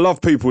 I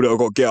love people that have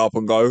got to get up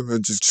and go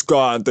and just go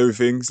out and do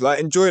things. Like,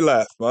 enjoy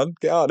life, man.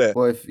 Get out there.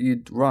 Well, if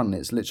you run,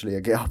 it's literally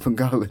a get up and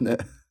go, isn't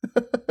it?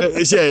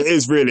 It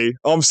is really.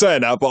 I'm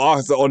saying that, but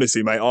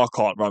honestly, mate, I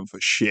can't run for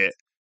shit.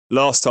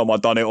 Last time I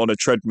done it on a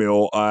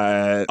treadmill,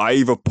 I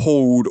either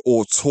pulled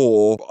or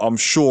tore. I'm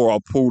sure I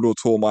pulled or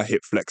tore my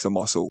hip flexor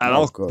muscle, and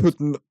I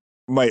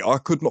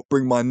could not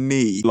bring my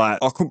knee. Like,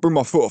 I couldn't bring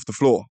my foot off the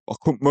floor. I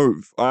couldn't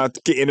move. I had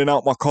to get in and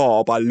out my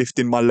car by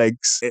lifting my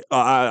legs.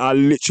 I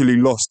literally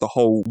lost the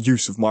whole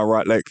use of my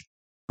right leg,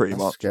 pretty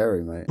much.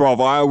 Scary, mate.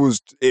 Bruv,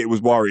 it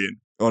was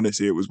worrying.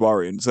 Honestly, it was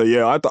worrying. So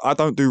yeah, I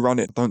don't do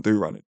running. Don't do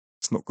running.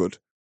 It's not good.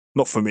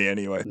 Not for me,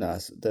 anyway. Nah,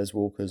 there's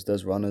walkers,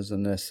 there's runners,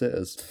 and there's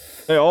sitters.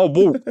 Hey, I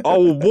will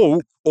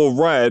walk or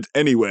ride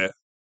anywhere.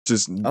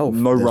 Just no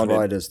there's running.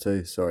 Riders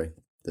too. Sorry,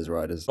 there's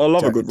riders. I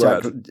love a good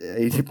ride.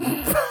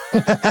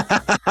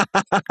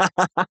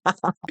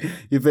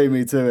 You beat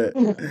me to it.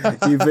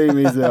 You beat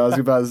me to it. I was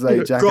about to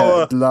say, Jack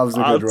loves a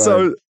good ride.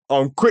 So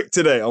I'm quick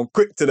today. I'm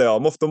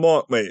off the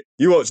mark, mate.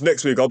 You watch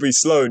next week. I'll be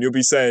slow, and you'll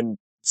be saying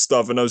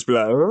stuff, and I'll just be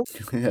like, huh?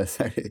 Yeah,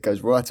 exactly. It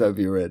goes right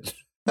over your head.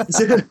 Have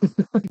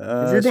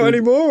you got any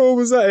more, or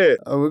was that it?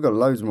 Oh, we've got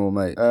loads more,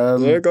 mate.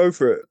 Yeah, go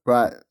for it.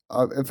 Right.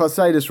 If I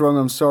say this wrong,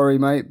 I'm sorry,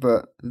 mate.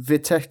 But I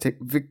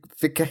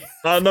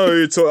know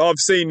you're talking. I've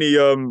seen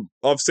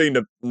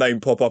the name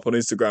pop up on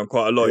Instagram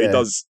quite a lot.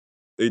 Yeah.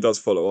 He does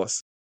follow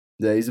us.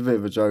 Yeah, he's a bit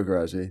of a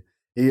joker, actually.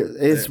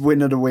 His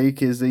win of the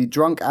week is he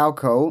drunk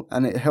alcohol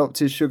and it helped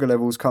his sugar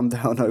levels come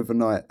down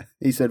overnight.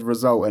 He said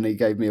result, and he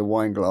gave me a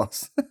wine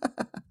glass.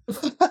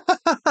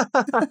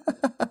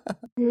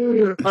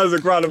 That's a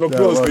round of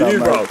applause for you,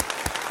 bro.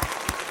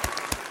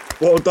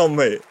 Well done,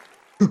 mate.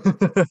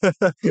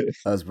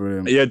 That's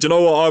brilliant. Yeah, do you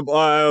know what?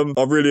 I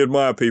really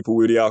admire people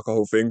with the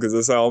alcohol thing, because I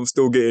say I'm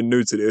still getting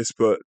new to this,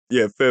 but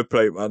yeah, fair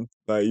play, man.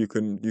 Like, you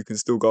can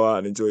still go out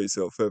and enjoy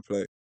yourself. Fair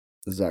play.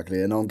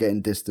 Exactly, and I'm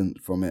getting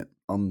distant from it.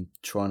 I'm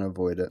trying to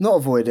avoid it. Not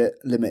avoid it,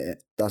 limit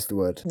it. That's the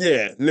word.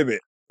 Yeah,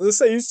 limit. As I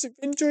say, you should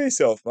enjoy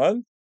yourself,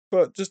 man,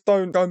 but just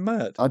don't go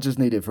mad. I just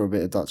need it for a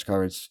bit of Dutch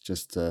courage,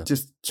 just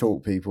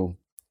talk, people.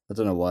 I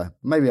don't know why.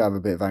 Maybe I have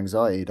a bit of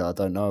anxiety that I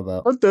don't know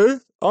about. I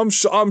do. I'm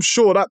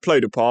sure that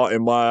played a part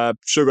in my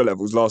sugar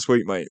levels last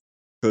week, mate.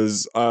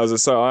 Because as I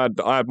say, I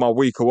had my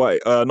week away,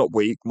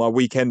 my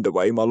weekend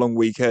away, my long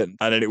weekend,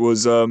 and then it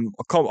was I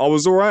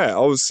was alright. I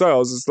was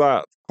just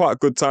like quite a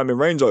good time in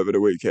range over the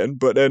weekend.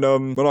 But then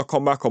when I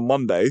come back on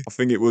Monday, I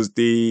think it was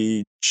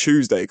the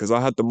Tuesday because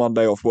I had the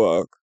Monday off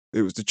work.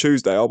 It was the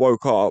Tuesday. I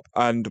woke up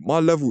and my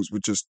levels were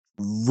just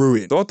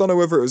ruined. So I don't know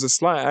whether it was a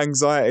slight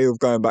anxiety of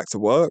going back to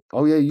work.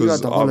 Oh yeah, you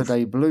had the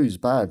holiday blues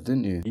bad,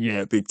 didn't you?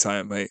 Yeah, big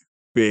time, mate.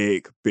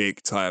 Big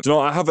time. Do you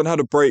know, I haven't had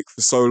a break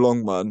for so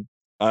long, man.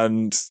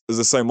 And as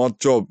I say, my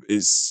job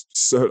is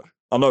so...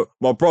 I know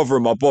my brother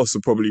and my boss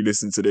will probably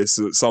listen to this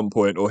at some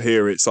point or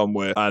hear it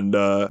somewhere and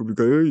probably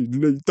go, oh,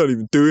 you don't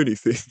even do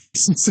anything.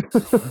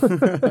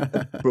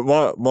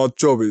 But my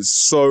job is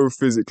so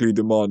physically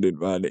demanding,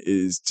 man. It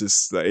is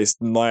just that it's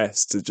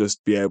nice to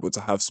just be able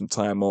to have some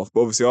time off.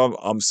 But obviously,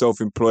 I'm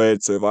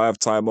self-employed, so if I have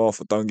time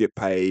off, I don't get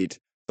paid.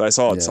 So it's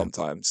hard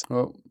sometimes.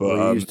 Well,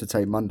 we used to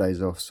take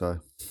Mondays off, so...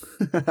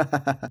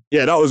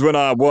 Yeah, that was when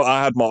I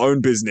had my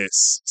own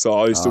business. So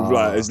I used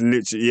to it's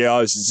literally,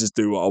 I used to just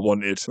do what I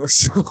wanted.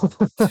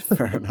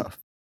 Fair enough.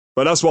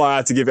 But that's why I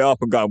had to give it up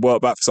and go and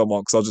work back for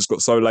someone because I just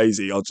got so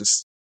lazy. I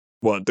just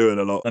weren't doing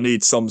a lot. I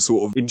need some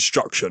sort of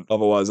instruction.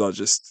 Otherwise, I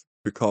just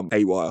become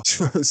haywire.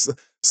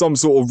 Some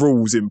sort of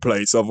rules in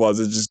place. Otherwise,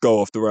 I just go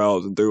off the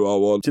rails and do what I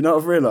want. Do you know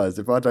what I've realised?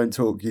 If I don't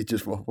talk, you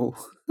just wobble.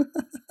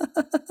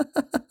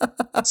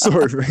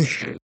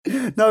 Sorry.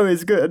 No,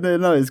 it's good.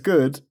 No, it's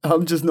good.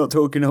 I'm just not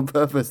talking on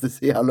purpose to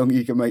see how long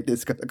you can make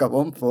this go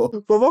on for.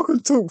 But I can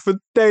talk for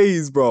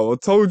days, bro. I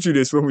told you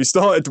this when we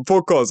started the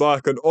podcast. I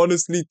can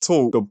honestly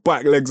talk the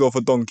back legs off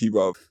a donkey,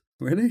 bro.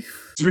 Really?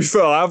 To be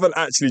fair, I haven't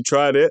actually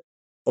tried it.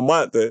 I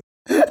might do.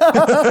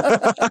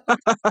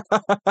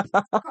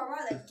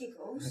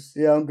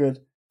 Yeah, I'm good.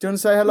 Do you want to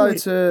say hello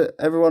to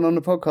everyone on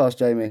the podcast,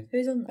 Jamie?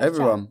 Who's on?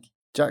 Everyone.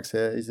 Jack's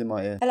here. He's in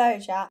my ear. Hello,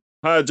 Jack.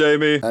 Hi,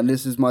 Jamie. And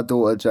this is my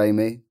daughter,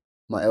 Jamie,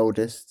 my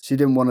eldest. She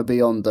didn't want to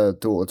be on the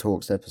Daughter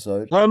Talks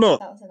episode. Why not?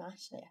 That was an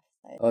Ashley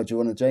episode. Oh, do you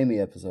want a Jamie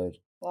episode?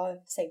 Well,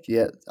 I've saved you.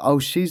 Yeah. Oh,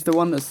 she's the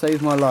one that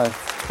saved my life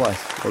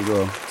twice as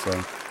well.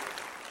 So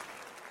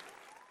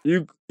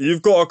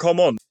you've got to come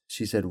on.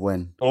 she said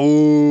when.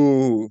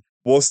 Oh,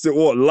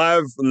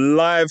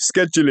 live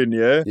scheduling?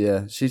 Yeah.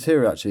 Yeah, she's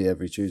here actually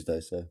every Tuesday,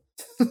 so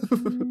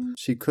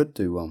she could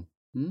do one.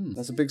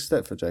 That's a big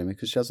step for Jamie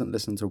because she hasn't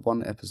listened to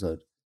one episode.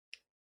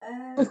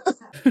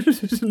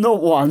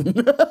 Not one.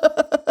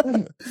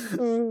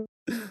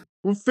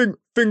 Well,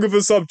 think of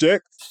a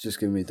subject. She's just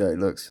giving me dirty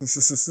looks.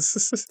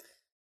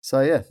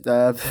 So yeah,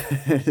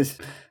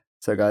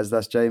 so guys,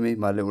 that's Jamie,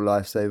 my little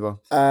lifesaver,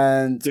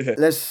 and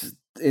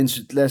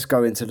let's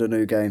go into the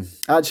new game.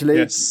 Actually,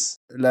 yes.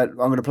 I'm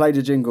going to play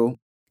the jingle.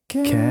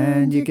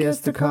 Can you guess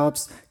the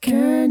carbs?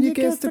 Can you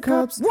guess the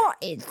carbs? What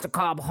is the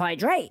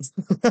carbohydrate?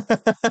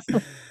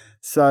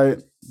 So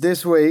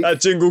this week,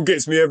 That jingle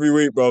gets me every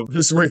week, bro.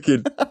 It's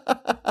wicked.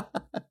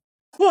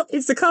 What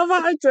is the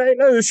carbohydrate?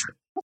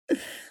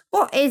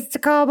 What is the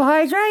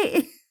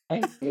carbohydrate? Oh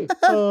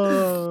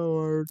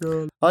my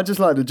god! I just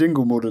like the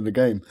jingle more than the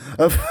game.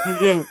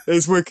 Yeah,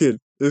 it's wicked.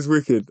 It's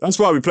wicked. That's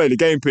why we play the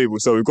game, people.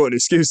 So we've got an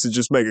excuse to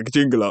just make a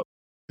jingle up.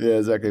 Yeah,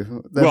 exactly.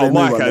 Well,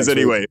 Mike has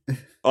anyway.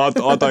 I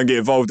don't get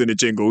involved in the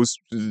jingles.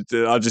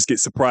 I just get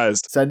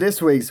surprised. So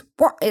this week's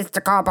What is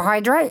the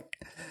carbohydrate?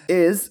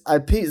 is a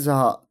Pizza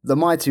Hut, the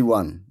mighty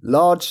one,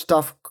 large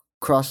stuffed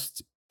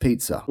crust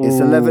pizza. It's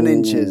 11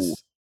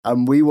 inches,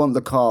 and we want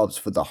the carbs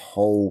for the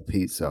whole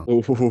pizza. How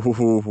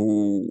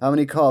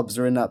many carbs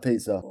are in that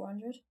pizza?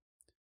 400.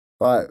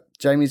 Right,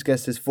 Jamie's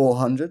guess is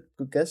 400.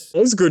 Good guess.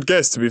 That's a good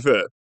guess, to be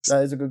fair.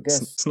 That is a good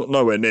guess. It's not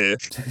nowhere near.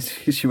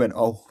 She went,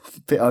 a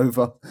bit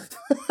over.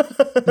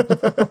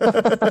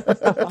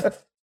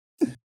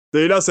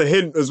 Dude, that's a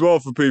hint as well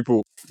for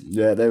people.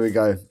 Yeah, there we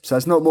go. So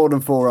it's not more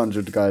than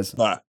 400, guys.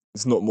 Nah,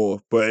 it's not more,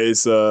 but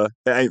it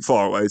ain't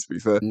far away, to be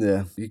fair.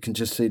 Yeah, you can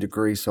just see the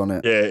grease on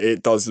it. Yeah,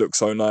 it does look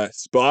so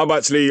nice. But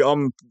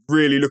I'm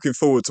really looking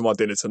forward to my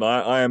dinner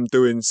tonight. I am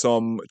doing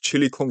some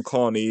chili con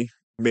carne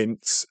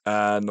mince,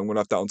 and I'm going to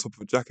have that on top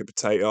of a jacket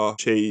potato,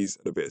 cheese,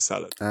 and a bit of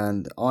salad.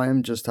 And I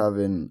am just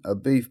having a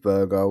beef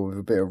burger with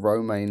a bit of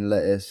romaine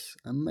lettuce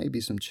and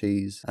maybe some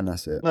cheese, and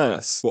that's it.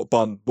 Nice. What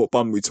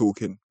bun we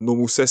talking?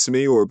 Normal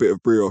sesame or a bit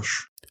of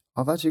brioche?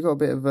 I've actually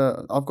got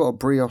I've got a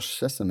brioche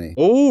sesame.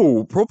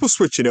 Oh, proper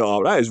switching it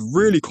up. That is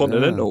really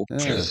continental.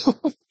 Yeah.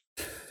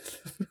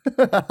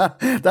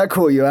 That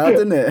caught you out,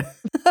 didn't it?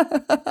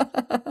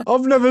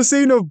 I've never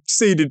seen a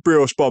seeded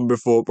brioche bun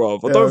before, bro.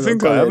 I don't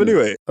think I have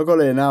anyway. I got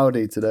it in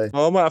Aldi today.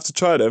 I might have to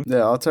try them.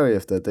 Yeah, I'll tell you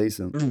if they're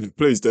decent.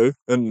 Please do.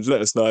 And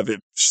let us know if it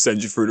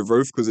sends you through the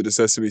roof because of the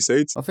sesame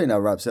seeds. I think that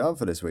wraps it up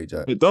for this week,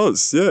 Jack. It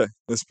does, yeah.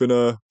 It's been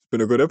a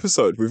good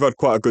episode. We've had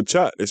quite a good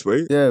chat this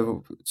week. Yeah,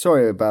 well,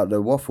 sorry about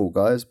the waffle,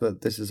 guys,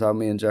 but this is how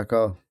me and Jack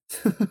are.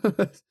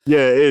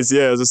 Yeah, it is.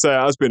 Yeah, as I say,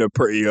 it has been a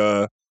pretty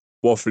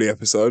waffly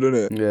episode, isn't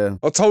it? Yeah.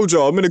 I told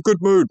you, I'm in a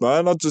good mood,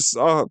 man. I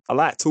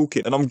like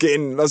talking. And I'm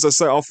getting, as I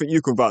say, I think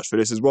you can vouch for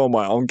this as well,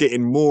 mate. I'm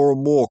getting more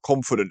and more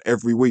confident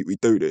every week we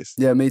do this.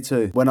 Yeah, me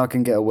too. When I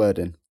can get a word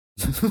in.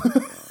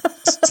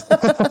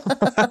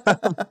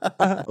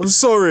 I'm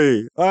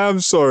sorry. I am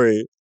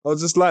sorry. I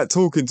just like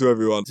talking to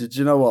everyone. Do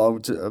you know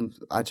what?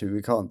 Actually,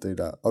 we can't do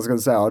that. I was going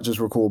to say, I'll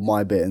just record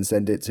my bit and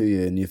send it to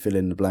you and you fill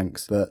in the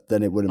blanks, but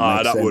then it wouldn't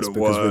make that sense wouldn't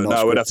because work. we're not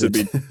No, it would have to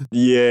be... scripted.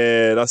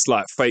 Yeah, that's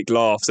like fake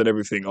laughs and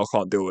everything. I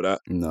can't deal with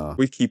that. No.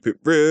 We keep it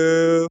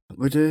real.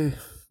 We do.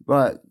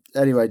 Right.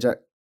 Anyway, Jack,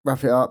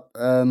 wrap it up.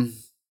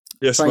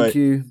 Yes, thank mate.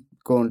 you.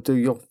 Go on, do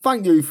your...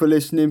 Thank you for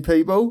listening,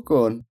 people.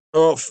 Go on.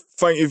 Oh,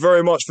 thank you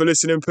very much for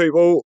listening,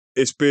 people.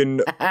 It's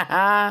been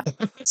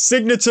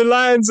signature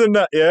lines and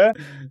that, yeah?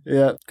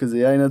 Yeah, because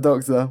he ain't a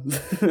doctor.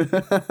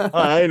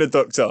 I ain't a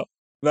doctor.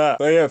 Nah.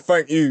 But yeah,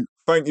 thank you.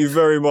 Thank you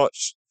very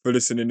much for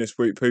listening this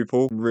week,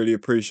 people. Really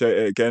appreciate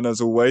it again,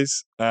 as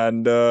always.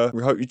 And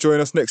we hope you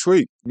join us next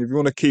week. And if you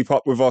want to keep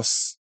up with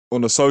us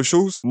on the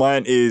socials,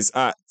 mine is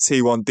at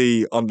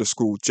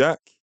T1D_Jack.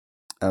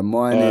 And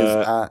mine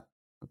is at...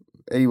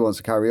 He wants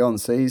to carry on.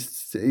 See,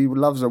 he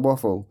loves a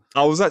waffle.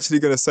 I was actually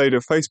going to say the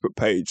Facebook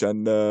page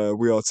and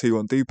We Are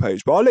T1D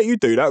page, but I'll let you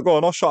do that. Go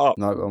on, I'll shut up.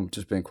 No, I'm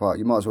just being quiet.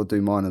 You might as well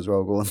do mine as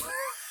well. Go on.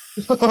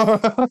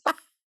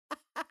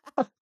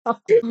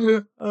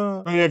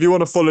 If you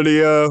want to follow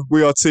the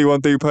We Are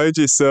T1D page,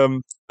 it's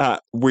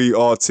at We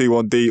Are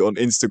T1D on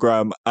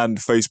Instagram and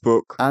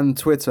Facebook. And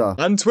Twitter.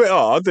 And Twitter.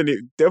 Have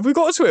we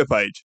got a Twitter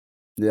page?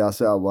 Yeah, I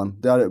set up one.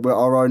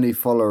 Our only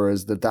follower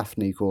is the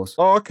Daphne course.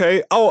 Oh,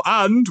 okay. Oh,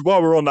 and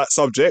while we're on that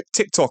subject,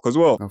 TikTok as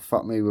well. Oh,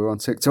 fuck me, we're on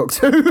TikTok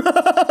too.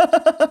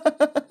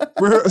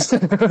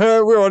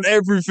 We're on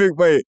everything,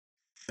 mate.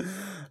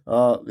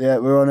 Yeah,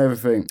 we're on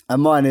everything.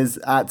 And mine is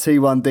at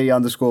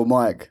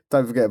T1D_Mike.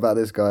 Don't forget about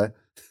this guy.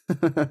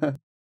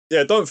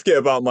 Yeah, don't forget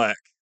about Mike,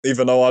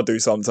 even though I do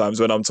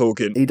sometimes when I'm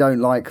talking. He don't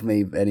like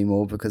me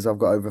anymore because I've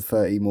got over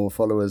 30 more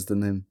followers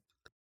than him.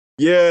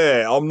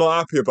 Yeah, I'm not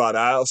happy about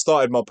that. I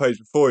started my page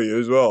before you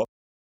as well.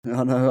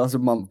 I know, I was a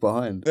month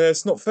behind. Yeah,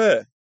 it's not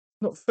fair.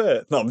 Not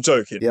fair. No, I'm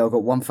joking. Yeah, I've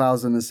got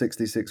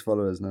 1,066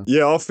 followers now.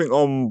 Yeah, I think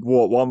I'm,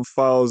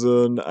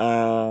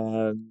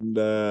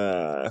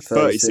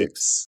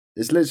 1,036.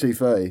 It's literally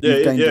 30. Yeah,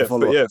 You've gained yeah, a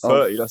follower.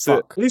 30, that's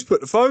fuck. it. He's put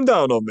the phone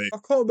down on me. I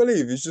can't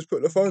believe he's just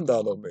put the phone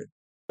down on me.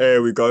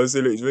 There we go. See,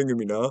 look, he's ringing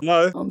me now.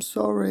 No. I'm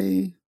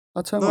sorry.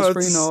 I turned my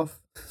screen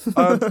off.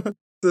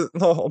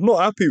 No, I'm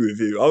not happy with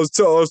you. I was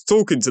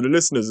talking to the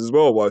listeners as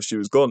well while she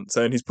was gone,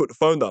 saying he's put the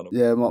phone down on me.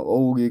 Yeah,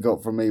 all you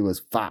got from me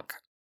was fuck.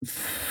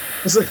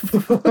 I didn't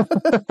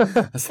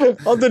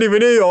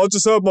even hear you. I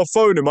just heard my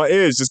phone in my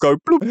ears just go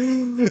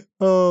bloop.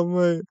 Oh,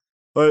 mate.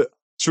 Right,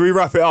 should we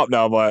wrap it up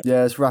now, mate?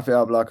 Yeah, let's wrap it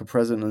up like a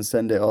present and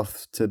send it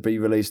off to be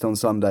released on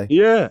Sunday.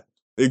 Yeah,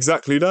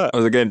 exactly that.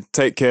 As again,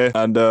 take care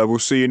and we'll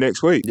see you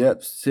next week.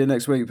 Yep, see you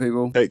next week,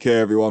 people. Take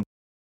care, everyone.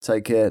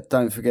 Take care.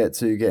 Don't forget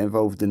to get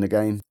involved in the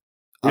game.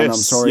 And Yes,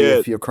 I'm sorry yeah.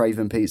 if you're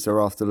craving pizza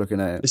after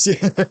looking at it.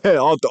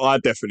 Yeah, I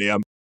definitely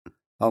am.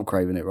 I'm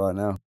craving it right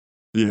now.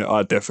 Yeah,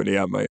 I definitely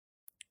am, mate.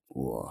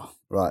 Whoa.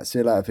 Right, see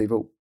you later,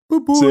 people.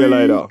 See you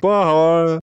later. Bye.